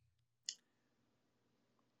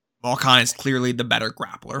 Volkan is clearly the better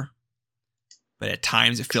grappler, but at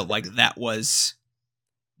times it felt like that was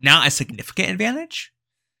not a significant advantage.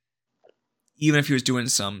 Even if he was doing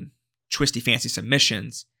some twisty fancy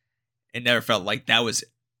submissions, it never felt like that was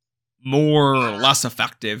more or less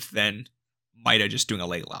effective than Maida just doing a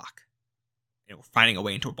leg lock. Finding a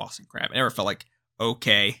way into a Boston Crab. It never felt like,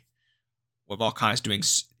 okay, what Volkan is doing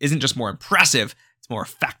isn't just more impressive, it's more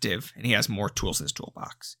effective, and he has more tools in his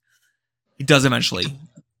toolbox. He does eventually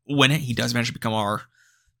win it. He does eventually become our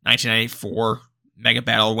 1994 Mega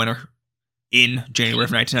Battle winner in January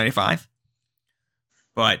of 1995.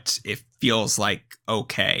 But it feels like,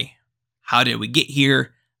 okay, how did we get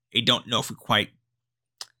here? I don't know if we quite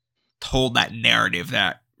told that narrative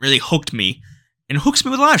that really hooked me. And hooks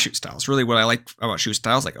me with a lot of shoot styles. Really what I like about shoot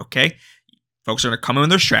styles, like, okay, folks are going to come in with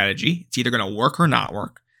their strategy. It's either going to work or not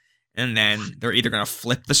work. And then they're either going to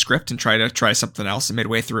flip the script and try something else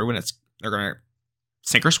midway through, and they're going to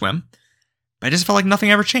sink or swim. But I just felt like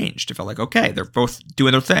nothing ever changed. It felt like, okay, they're both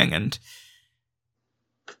doing their thing, and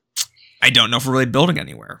I don't know if we're really building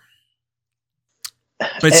anywhere.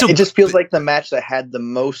 But it just feels like the match that had the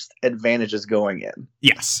most advantages going in.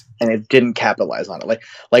 Yes. And it didn't capitalize on it.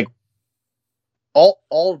 Like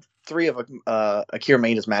all three of Akira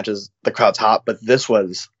Maeda's matches, the crowd's hot, but it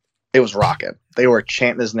was rocking. They were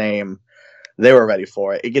chanting his name. They were ready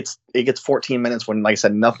for it. It gets 14 minutes when, like I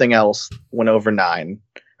said, nothing else went over 9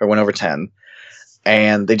 or went over 10.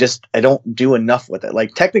 And I don't do enough with it.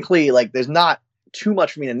 Like, technically, like, there's not too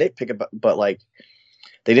much for me to nitpick about, but like,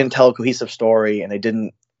 they didn't tell a cohesive story, and they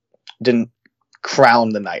didn't crown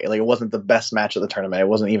the night. Like, it wasn't the best match of the tournament. It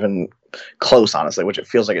wasn't even close, honestly, which it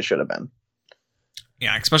feels like it should have been.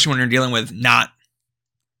 Yeah, especially when you're dealing with you're not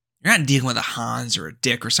dealing with a Hans or a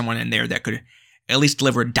Dick or someone in there that could at least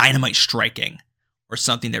deliver dynamite striking or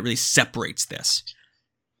something that really separates this.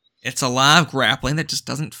 It's a lot of grappling that just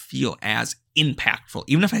doesn't feel as impactful,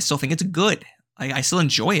 even if I still think it's good. I still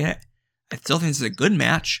enjoy it. I still think it's a good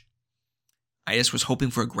match. I just was hoping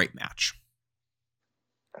for a great match.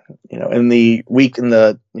 In the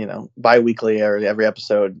bi-weekly or every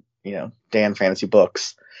episode, Dan Fantasy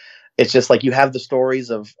Books, it's just like you have the stories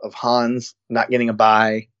of Hans not getting a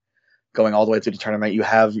bye, going all the way through the tournament. You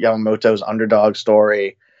have Yamamoto's underdog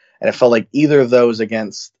story, and it felt like either of those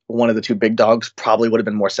against one of the two big dogs probably would have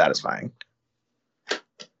been more satisfying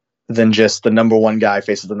than just the number one guy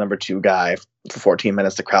faces the number two guy for 14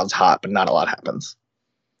 minutes. The crowd's hot, but not a lot happens.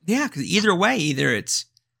 Yeah, because either way, either it's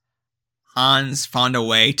Hans found a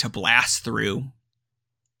way to blast through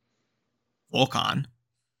Volkan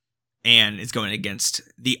and is going against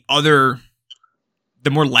the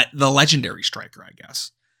legendary striker, I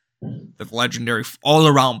guess. The legendary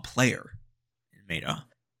all-around player in Maida.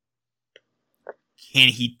 Can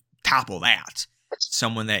he topple that?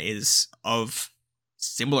 Someone that is of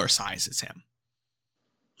similar size as him?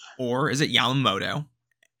 Or is it Yamamoto,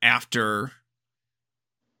 after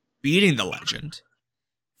beating the legend,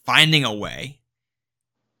 finding a way?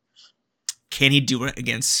 Can he do it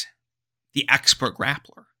against the expert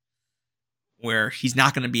grappler, where he's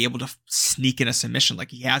not going to be able to sneak in a submission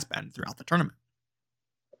like he has been throughout the tournament?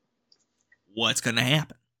 What's going to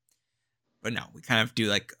happen? But no, we kind of do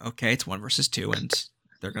like, okay, it's 1 versus 2, and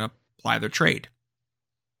they're going to apply their trade.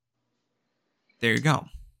 There you go.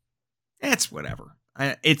 It's whatever.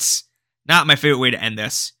 It's not my favorite way to end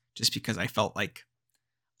this, just because I felt like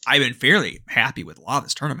I've been fairly happy with a lot of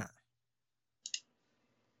this tournament.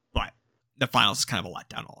 But the finals is kind of a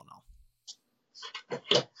letdown all in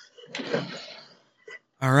all.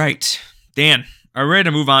 All right, Dan, are we ready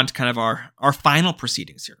to move on to kind of our final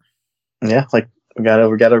proceedings here? Yeah, like we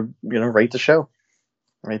gotta rate the show,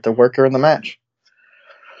 rate the worker in the match.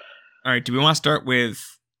 All right, do we want to start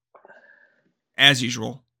with, as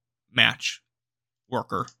usual, match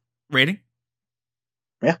worker rating?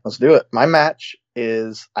 Yeah, let's do it. My match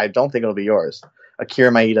is, I don't think it'll be yours, Akira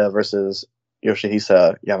Maeda versus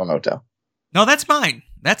Yoshihisa Yamamoto. No, that's mine.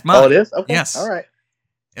 That's mine. Oh, it is? Okay. Yes. All right.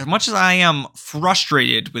 As much as I am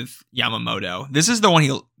frustrated with Yamamoto, this is the one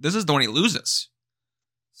he loses.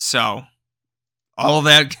 So all of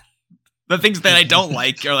that, the things that I don't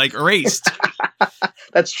like are like erased.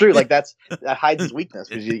 That's true. Like that hides his weakness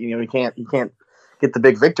because he can't get the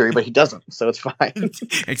big victory, but he doesn't, so it's fine.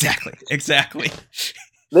 Exactly.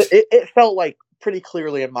 It felt like pretty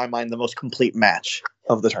clearly in my mind the most complete match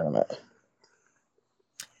of the tournament.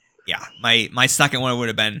 Yeah, my second one would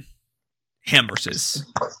have been him versus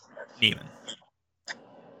Neiman.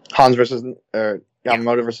 Hans versus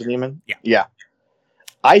Yamamoto versus Neiman? Yeah.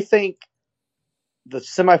 I think the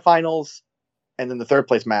semifinals and then the third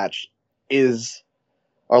place match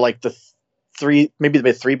are like the three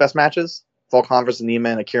best matches. Volkan versus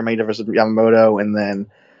Neiman, Akira Maeda versus Yamamoto, and then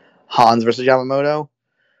Hans versus Yamamoto,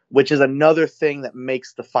 which is another thing that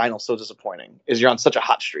makes the final so disappointing, is you're on such a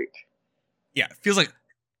hot streak. Yeah, it feels like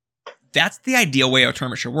that's the ideal way a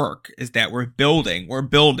tournament should work, is that we're building.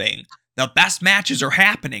 The best matches are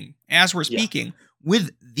happening as we're speaking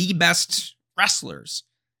with the best wrestlers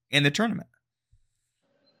in the tournament.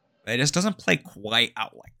 But it just doesn't play quite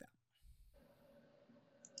out like that.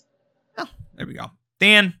 Oh, there we go.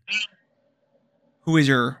 Dan, who is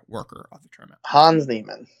your worker of the tournament? Hans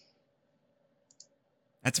Neiman.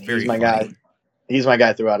 That's very He's my funny. guy. He's my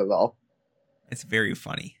guy throughout it all. It's very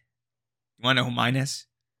funny. You want to know who mine is?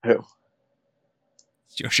 Who?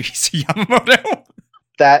 It's Yoshihisa Yamamoto.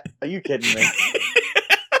 Are you kidding me?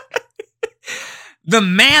 The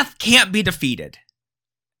math can't be defeated.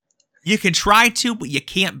 You can try to, but you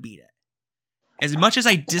can't beat it. As much as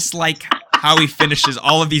I dislike how he finishes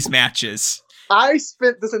all of these matches, I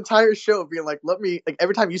spent this entire show being like,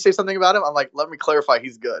 every time you say something about him, I'm like, let me clarify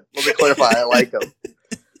he's good. Let me clarify I like him.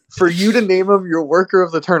 For you to name him your worker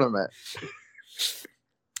of the tournament,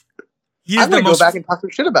 I'm going to go back and talk some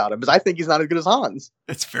shit about him because I think he's not as good as Hans.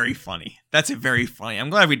 That's very funny. That's very funny. I'm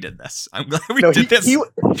glad we did this. Did this.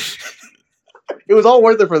 It was all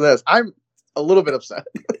worth it for this. I'm a little bit upset.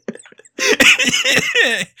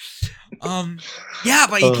 Yeah,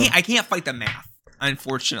 but I can't fight the math,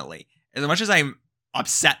 unfortunately. As much as I'm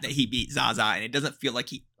upset that he beat Zaza, and it doesn't feel like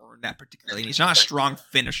he earned that particularly, and he's not a strong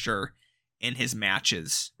finisher in his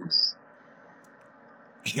matches.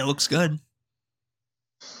 He looks good.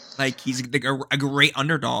 Like, he's a great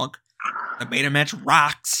underdog. The Beta match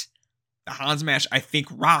rocks. The Hans match, I think,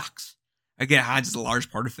 rocks. Again, Hans is a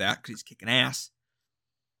large part of that because he's kicking ass.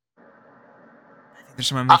 I think there's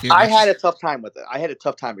some of my favorite matches. I had a tough time with it. I had a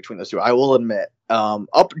tough time between those two. I will admit.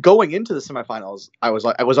 Going into the semifinals, I was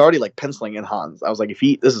already like penciling in Hans. I was like,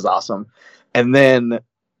 this is awesome. And then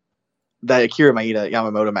the Akira Maeda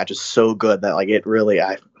Yamamoto match is so good that like it really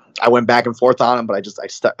I went back and forth on him, but I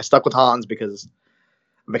stuck with Hans because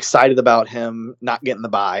I'm excited about him not getting the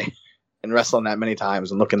bye and wrestling that many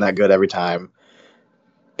times and looking that good every time.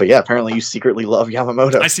 But yeah, apparently you secretly love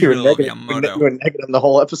Yamamoto. I secretly love Yamamoto. You were negative the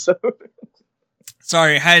whole episode.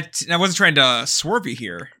 Sorry, I wasn't trying to swerve you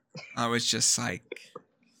here. I was just like,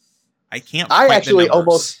 I can't. I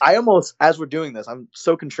almost, as we're doing this, I'm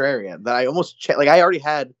so contrarian that I almost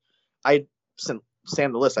I sent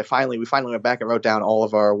Sam the list. We finally went back and wrote down all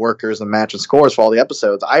of our workers and match and scores for all the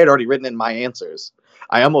episodes. I had already written in my answers.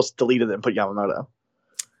 I almost deleted it and put Yamamoto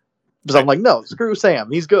because I'm like, no, screw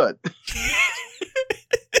Sam. He's good.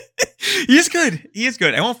 He is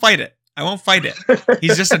good. I won't fight it.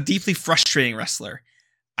 He's just a deeply frustrating wrestler.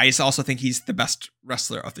 I just also think he's the best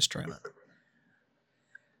wrestler of this tournament.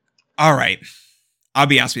 All right. I'll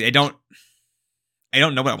be honest with you. I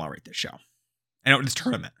don't know what I want to rate this show. I know this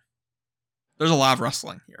tournament. There's a lot of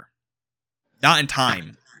wrestling here. Not in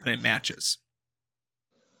time, but in matches.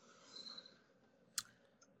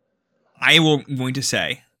 I'm going to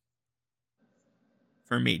say,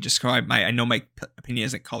 for me, just because I know my opinion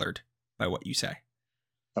isn't colored by what you say.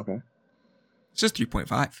 Okay. It's just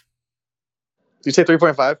 3.5. You say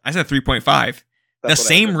 3.5? I said 3.5. The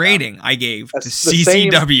same rating I gave to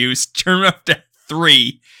CCW's Tournament of Death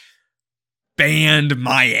 3 banned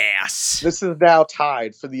my ass. This is now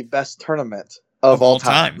tied for the best tournament of all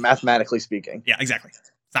time, mathematically speaking. Yeah, exactly.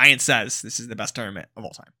 Science says this is the best tournament of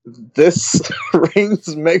all time. This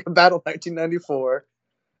rings Mega Battle 1994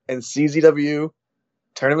 and CZW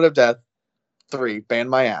Tournament of Death 3, Ban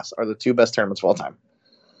My Ass, are the 2 best tournaments of all time.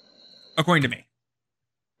 According to me.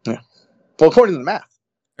 Yeah. Well, according to the math.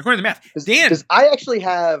 According to the math. Dan. Because I actually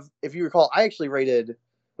have, if you recall, I actually rated,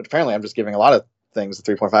 which apparently I'm just giving a lot of things a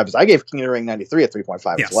 3.5, because I gave King of the Ring 93 a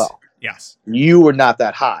 3.5 as well. Yes. You were not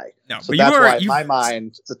that high. No, so that's why in my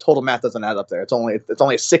mind, the total math doesn't add up there. It's only a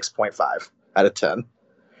 6.5 out of 10.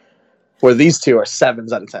 Where these two are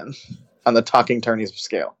 7s out of 10 on the Talking Tourneys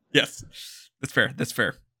scale. Yes. That's fair. That's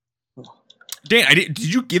fair. Dan,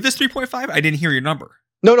 did you give this 3.5? I didn't hear your number.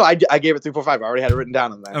 No, I gave it 3.5. I already had it written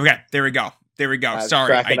down on that. Okay, there we go. I was Sorry.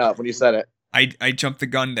 Cracking up when you said it. I jumped the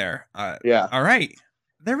gun there. Yeah. All right.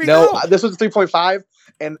 There we go. No, this was 3.5.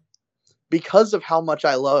 And because of how much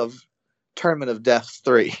I love Tournament of Death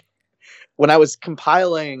 3, when I was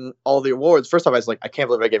compiling all the awards, first off, I was like, I can't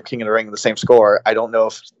believe I gave King of the Ring the same score. I don't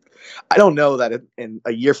know that in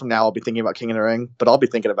a year from now I'll be thinking about King of the Ring, but I'll be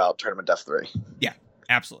thinking about Tournament of Death 3. Yeah,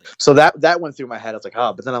 absolutely. So that went through my head. I was like,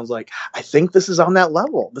 but then I was like, I think this is on that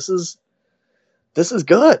level. This is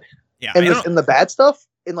good. Yeah. And the bad stuff,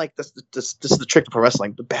 and like this is the trick to pro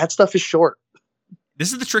wrestling. The bad stuff is short.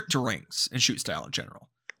 This is the trick to rings and shoot style in general.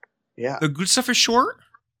 Yeah. The good stuff is short,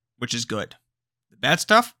 which is good. The bad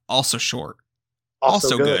stuff, also short.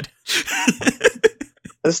 Also good.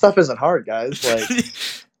 This stuff isn't hard, guys. Like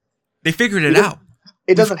they figured it out.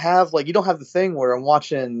 It doesn't have you don't have the thing where I'm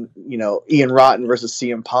watching, Ian Rotten versus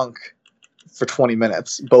CM Punk for 20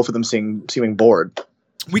 minutes, both of them seeming bored.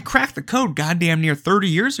 We cracked the code goddamn near 30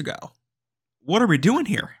 years ago. What are we doing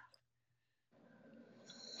here?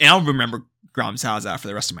 And I'll remember Gram Zaza for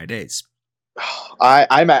the rest of my days.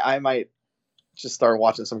 I might just start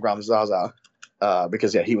watching some Gram Zaza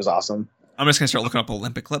because he was awesome. I'm just gonna start looking up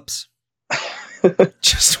Olympic clips.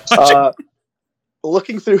 Just watching.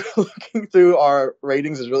 Looking through our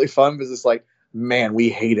ratings is really fun because it's like, man, we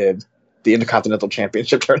hated the Intercontinental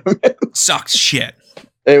Championship tournament. Sucks shit.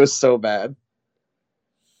 It was so bad.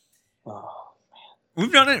 Oh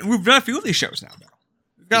man, we've done a few of these shows now. Though.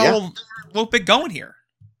 We've got a little bit going here.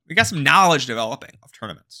 We got some knowledge developing of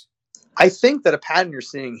tournaments. I think that a pattern you're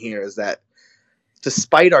seeing here is that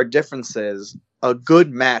despite our differences, a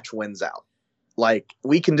good match wins out. Like,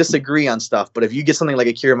 we can disagree on stuff, but if you get something like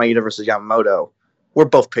Akira Maeda versus Yamamoto, we're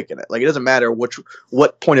both picking it. Like, it doesn't matter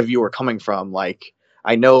what point of view we're coming from. Like,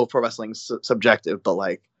 I know pro wrestling's subjective, but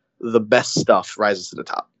like the best stuff rises to the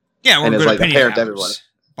top. Yeah, we're good apparent to everyone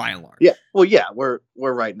by and large. Yeah, well, yeah, we're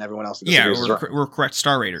right, and everyone else disagrees. Yeah, we're correct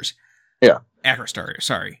star raters. Yeah, accurate star raters.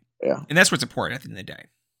 Sorry. Yeah, and that's what's important at the end of the day.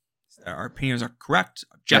 Our opinions are correct,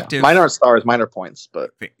 objective. Yeah. Mine aren't stars, mine are points.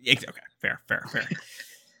 But okay, fair.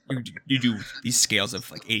 You do these scales of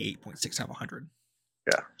like 88.6 out of 100.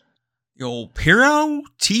 Yeah. The old Piro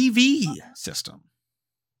TV system.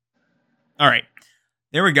 All right.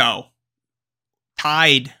 There we go.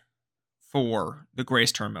 Tied for the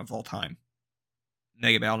greatest tournament of all time.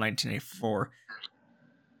 Mega Battle 1984.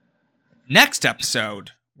 Next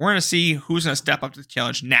episode, we're going to see who's going to step up to the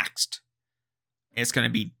challenge next. It's going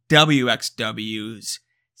to be WXW's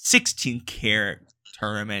 16-karat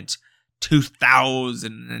tournament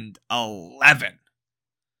 2011.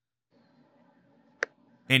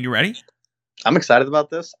 And you ready? I'm excited about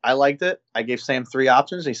this. I liked it. I gave Sam 3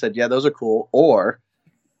 options. He said, yeah, those are cool. Or,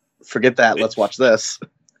 forget that. Let's watch this.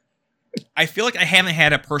 I feel like I haven't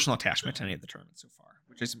had a personal attachment to any of the tournaments so far.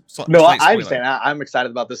 Which is no, I understand. I'm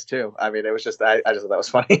excited about this too. I mean, it was just, I just thought that was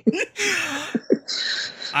funny.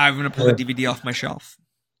 I'm going to pull the DVD off my shelf.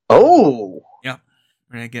 Oh. Yeah.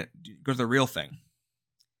 I'm going to go to the real thing.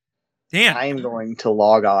 Dan. I am going to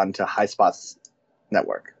log on to High Spots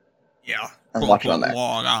Network. Yeah. I'm watching on that.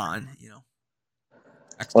 Log on,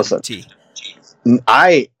 Listen,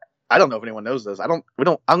 I don't know if anyone knows this. I'm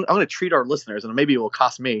going to treat our listeners, and maybe it will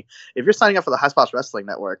cost me. If you're signing up for the High Spots Wrestling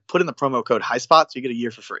Network, put in the promo code High Spots, you get a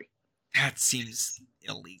year for free. That seems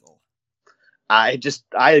illegal.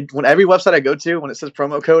 When every website I go to, when it says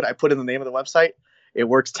promo code, I put in the name of the website. It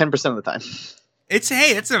works 10% of the time. It's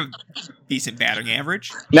a decent batting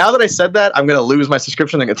average. Now that I said that, I'm going to lose my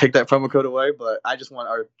subscription. I'm going to take that promo code away, but I just want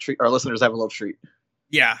our listeners to have a little treat.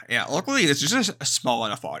 Yeah. Luckily, it's just a small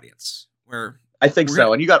enough audience where I think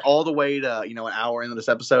so. And you got all the way to an hour into this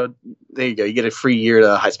episode. There you go. You get a free year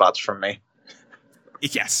to High Spots from me.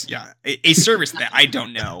 Yes, yeah, a service that I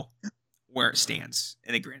don't know where it stands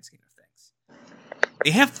in the grand scheme of things.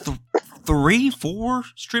 They have 3-4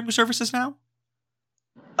 streaming services now.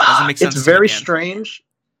 Doesn't make sense. It's very strange.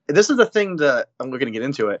 This is the thing that I'm going to get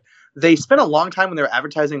into it. They spent a long time when they were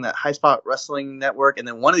advertising that High Spot Wrestling Network, and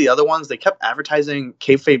then one of the other ones, they kept advertising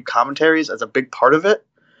kayfabe commentaries as a big part of it.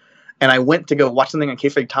 and I went to go watch something on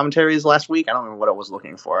Kayfabe Commentaries last week. I don't remember what I was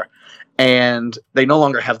looking for, and they no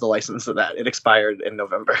longer have the license of that. It expired in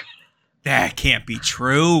November. That can't be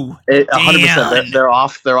true. 100%. They're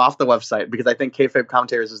off the website because I think Kayfabe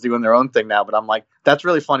Commentaries is doing their own thing now. But I'm like, that's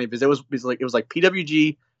really funny because it was like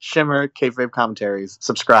PWG, Shimmer, Kayfabe Commentaries,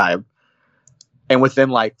 subscribe, and within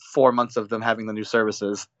like 4 months of them having the new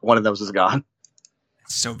services, one of those is gone.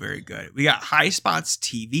 So very good. We got High Spots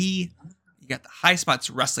TV. You got the High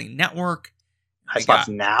Spots Wrestling Network. High Spots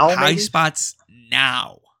Now. High Spots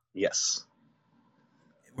Now. Yes.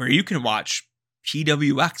 Where you can watch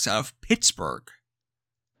PWX out of Pittsburgh.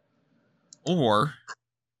 Or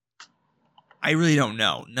I really don't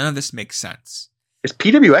know. None of this makes sense. Is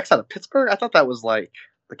PWX out of Pittsburgh? I thought that was like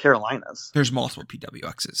the Carolinas. There's multiple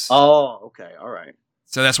PWXs. Oh, okay. All right.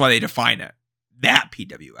 So that's why they define it. That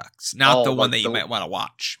PWX, not the one that you might want to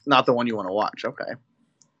watch. Not the one you want to watch. Okay.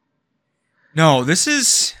 No, this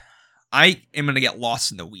is... I am going to get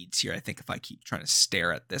lost in the weeds here, I think, if I keep trying to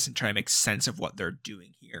stare at this and try to make sense of what they're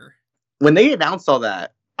doing here. When they announced all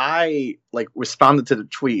that, I responded to the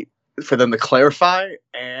tweet for them to clarify,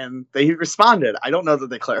 and they responded. I don't know that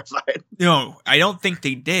they clarified. No, I don't think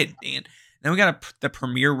they did. And then we got the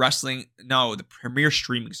Premier the Premier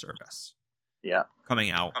streaming service. Yeah.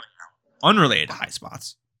 Coming out. Unrelated to High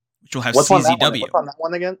Spots, which will have What's CZW. What's on that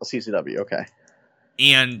one again? CZW, okay.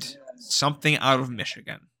 And something out of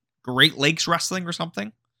Michigan. Great Lakes Wrestling or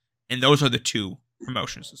something. And those are the two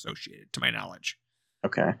promotions associated, to my knowledge.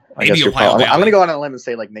 Okay. Maybe Ohio Valley. I'm going to go on a limb and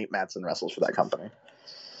say like Nate Matson wrestles for that company.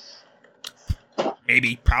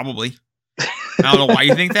 Maybe, probably. I don't know why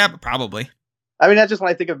you think that, but probably. I mean, that's just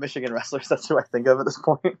when I think of Michigan wrestlers, that's who I think of at this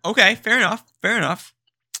point. Okay, fair enough.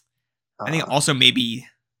 I think also maybe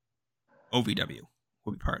OVW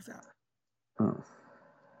will be part of that.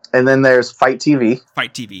 And then there's Fight TV.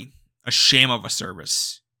 Fight TV. A sham of a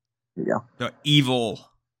service. Yeah. The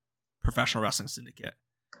evil professional wrestling syndicate.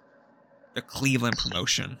 The Cleveland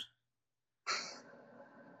promotion.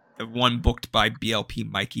 The one booked by BLP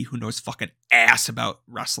Mikey, who knows fucking ass about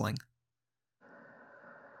wrestling.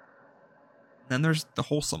 Then there's the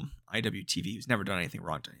wholesome IWTV, who's never done anything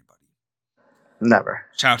wrong to anybody. Never.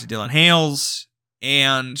 Shout out to Dylan Hales,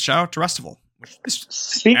 and shout out to Restival.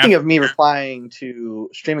 Speaking of me replying to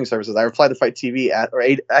streaming services, I replied to Fight TV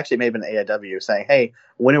actually it may have been AIW saying, hey,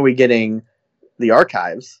 when are we getting the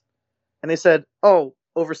archives? And they said, oh,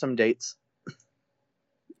 over some dates.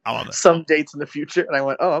 I love it. Some dates in the future. And I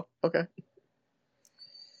went, oh, okay.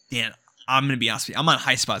 Dan, I'm going to be honest with you. I'm on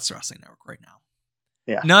High Spots Wrestling Network right now.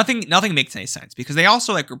 Yeah. Nothing makes any sense because they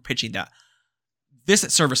also are pitching that this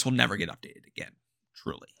service will never get updated again.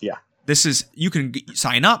 Truly. Yeah. This is, you can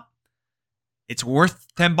sign up. It's worth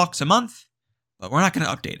 $10 a month, but we're not going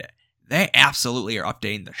to update it. They absolutely are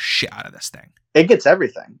updating the shit out of this thing. It gets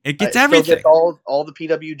everything. It gets everything. Gets all the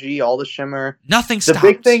PWG, all the Shimmer. Nothing stops. The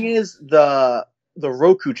big thing is the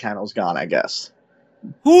Roku channel's gone, I guess.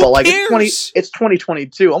 Who cares? It's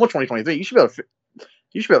 2022, almost 2023. You should be able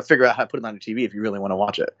to figure out how to put it on your TV if you really want to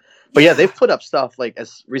watch it. But yeah, they've put up stuff like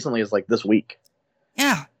as recently as like this week.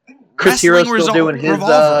 Yeah. Chris Hero's still doing his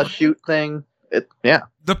shoot thing. Yeah.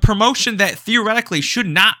 The promotion that theoretically should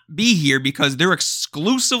not be here because they're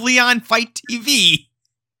exclusively on Fight TV.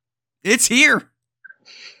 It's here.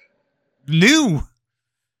 New.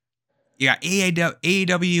 You got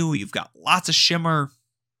AEW. You've got lots of Shimmer.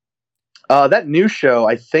 That new show,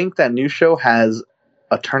 I think that new show has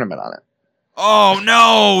a tournament on it. Oh,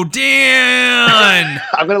 no, Dan!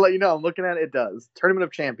 I'm going to let you know. I'm looking at it. It does. Tournament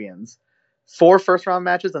of Champions. 4 first-round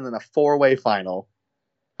matches and then a 4-way final.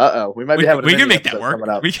 Uh-oh. We might be having we can make that work.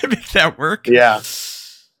 We can make that work. Yeah.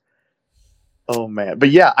 Oh, man. But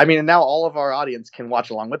yeah, I mean, and now all of our audience can watch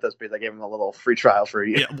along with us because I gave them a little free trial for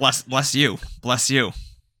you. Yeah, bless you. Bless you.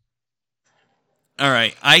 All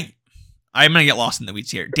right. I'm going to get lost in the weeds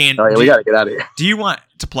here. Dan, we got to get out of here. Do you want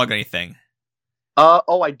to plug anything?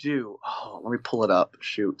 I do. Oh, let me pull it up.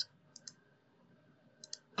 Shoot.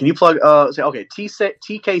 Can you plug, okay,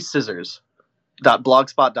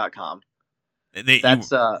 tkscissors.blogspot.com.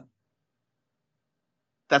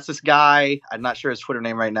 That's this guy. I'm not sure his Twitter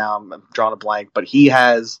name right now. I'm drawing a blank, but he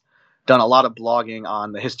has done a lot of blogging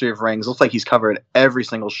on the history of rings. Looks like he's covered every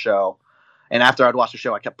single show. And after I'd watched the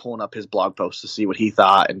show, I kept pulling up his blog posts to see what he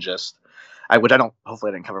thought and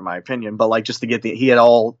hopefully I didn't cover my opinion, but like just to get he had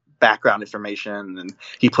all background information and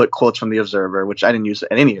he put quotes from the Observer, which I didn't use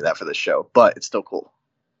any of that for this show, but it's still cool.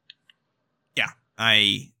 Yeah.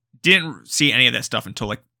 I didn't see any of that stuff until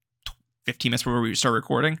like 15 minutes before we start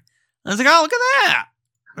recording. I was like, oh, look at that.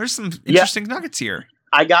 There's some interesting nuggets here.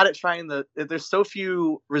 I got it there's so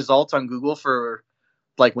few results on Google for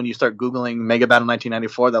like when you start Googling Mega Battle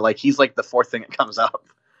 1994, that like he's like the fourth thing that comes up.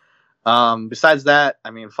 Besides that,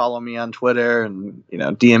 I mean, follow me on Twitter and, you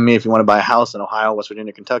know, DM me if you want to buy a house in Ohio, West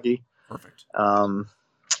Virginia, Kentucky. Perfect. And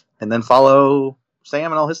then follow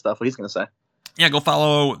Sam and all his stuff, what he's going to say. Yeah, go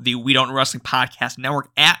follow the We Don't Wrestling Podcast Network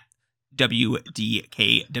at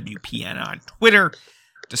WDKWPN on Twitter,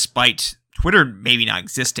 despite Twitter maybe not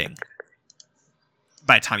existing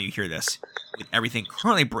by the time you hear this, with everything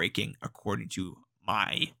currently breaking according to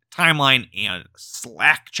my timeline and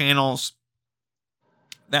Slack channels.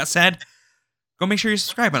 That said, go make sure you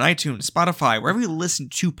subscribe on iTunes, Spotify, wherever you listen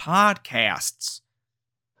to podcasts.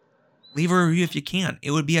 Leave a review if you can.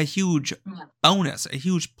 It would be a huge bonus, a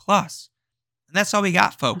huge plus. And that's all we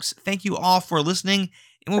got, folks. Thank you all for listening,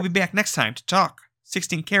 and we'll be back next time to talk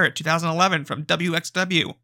 16 Karat 2011 from WXW.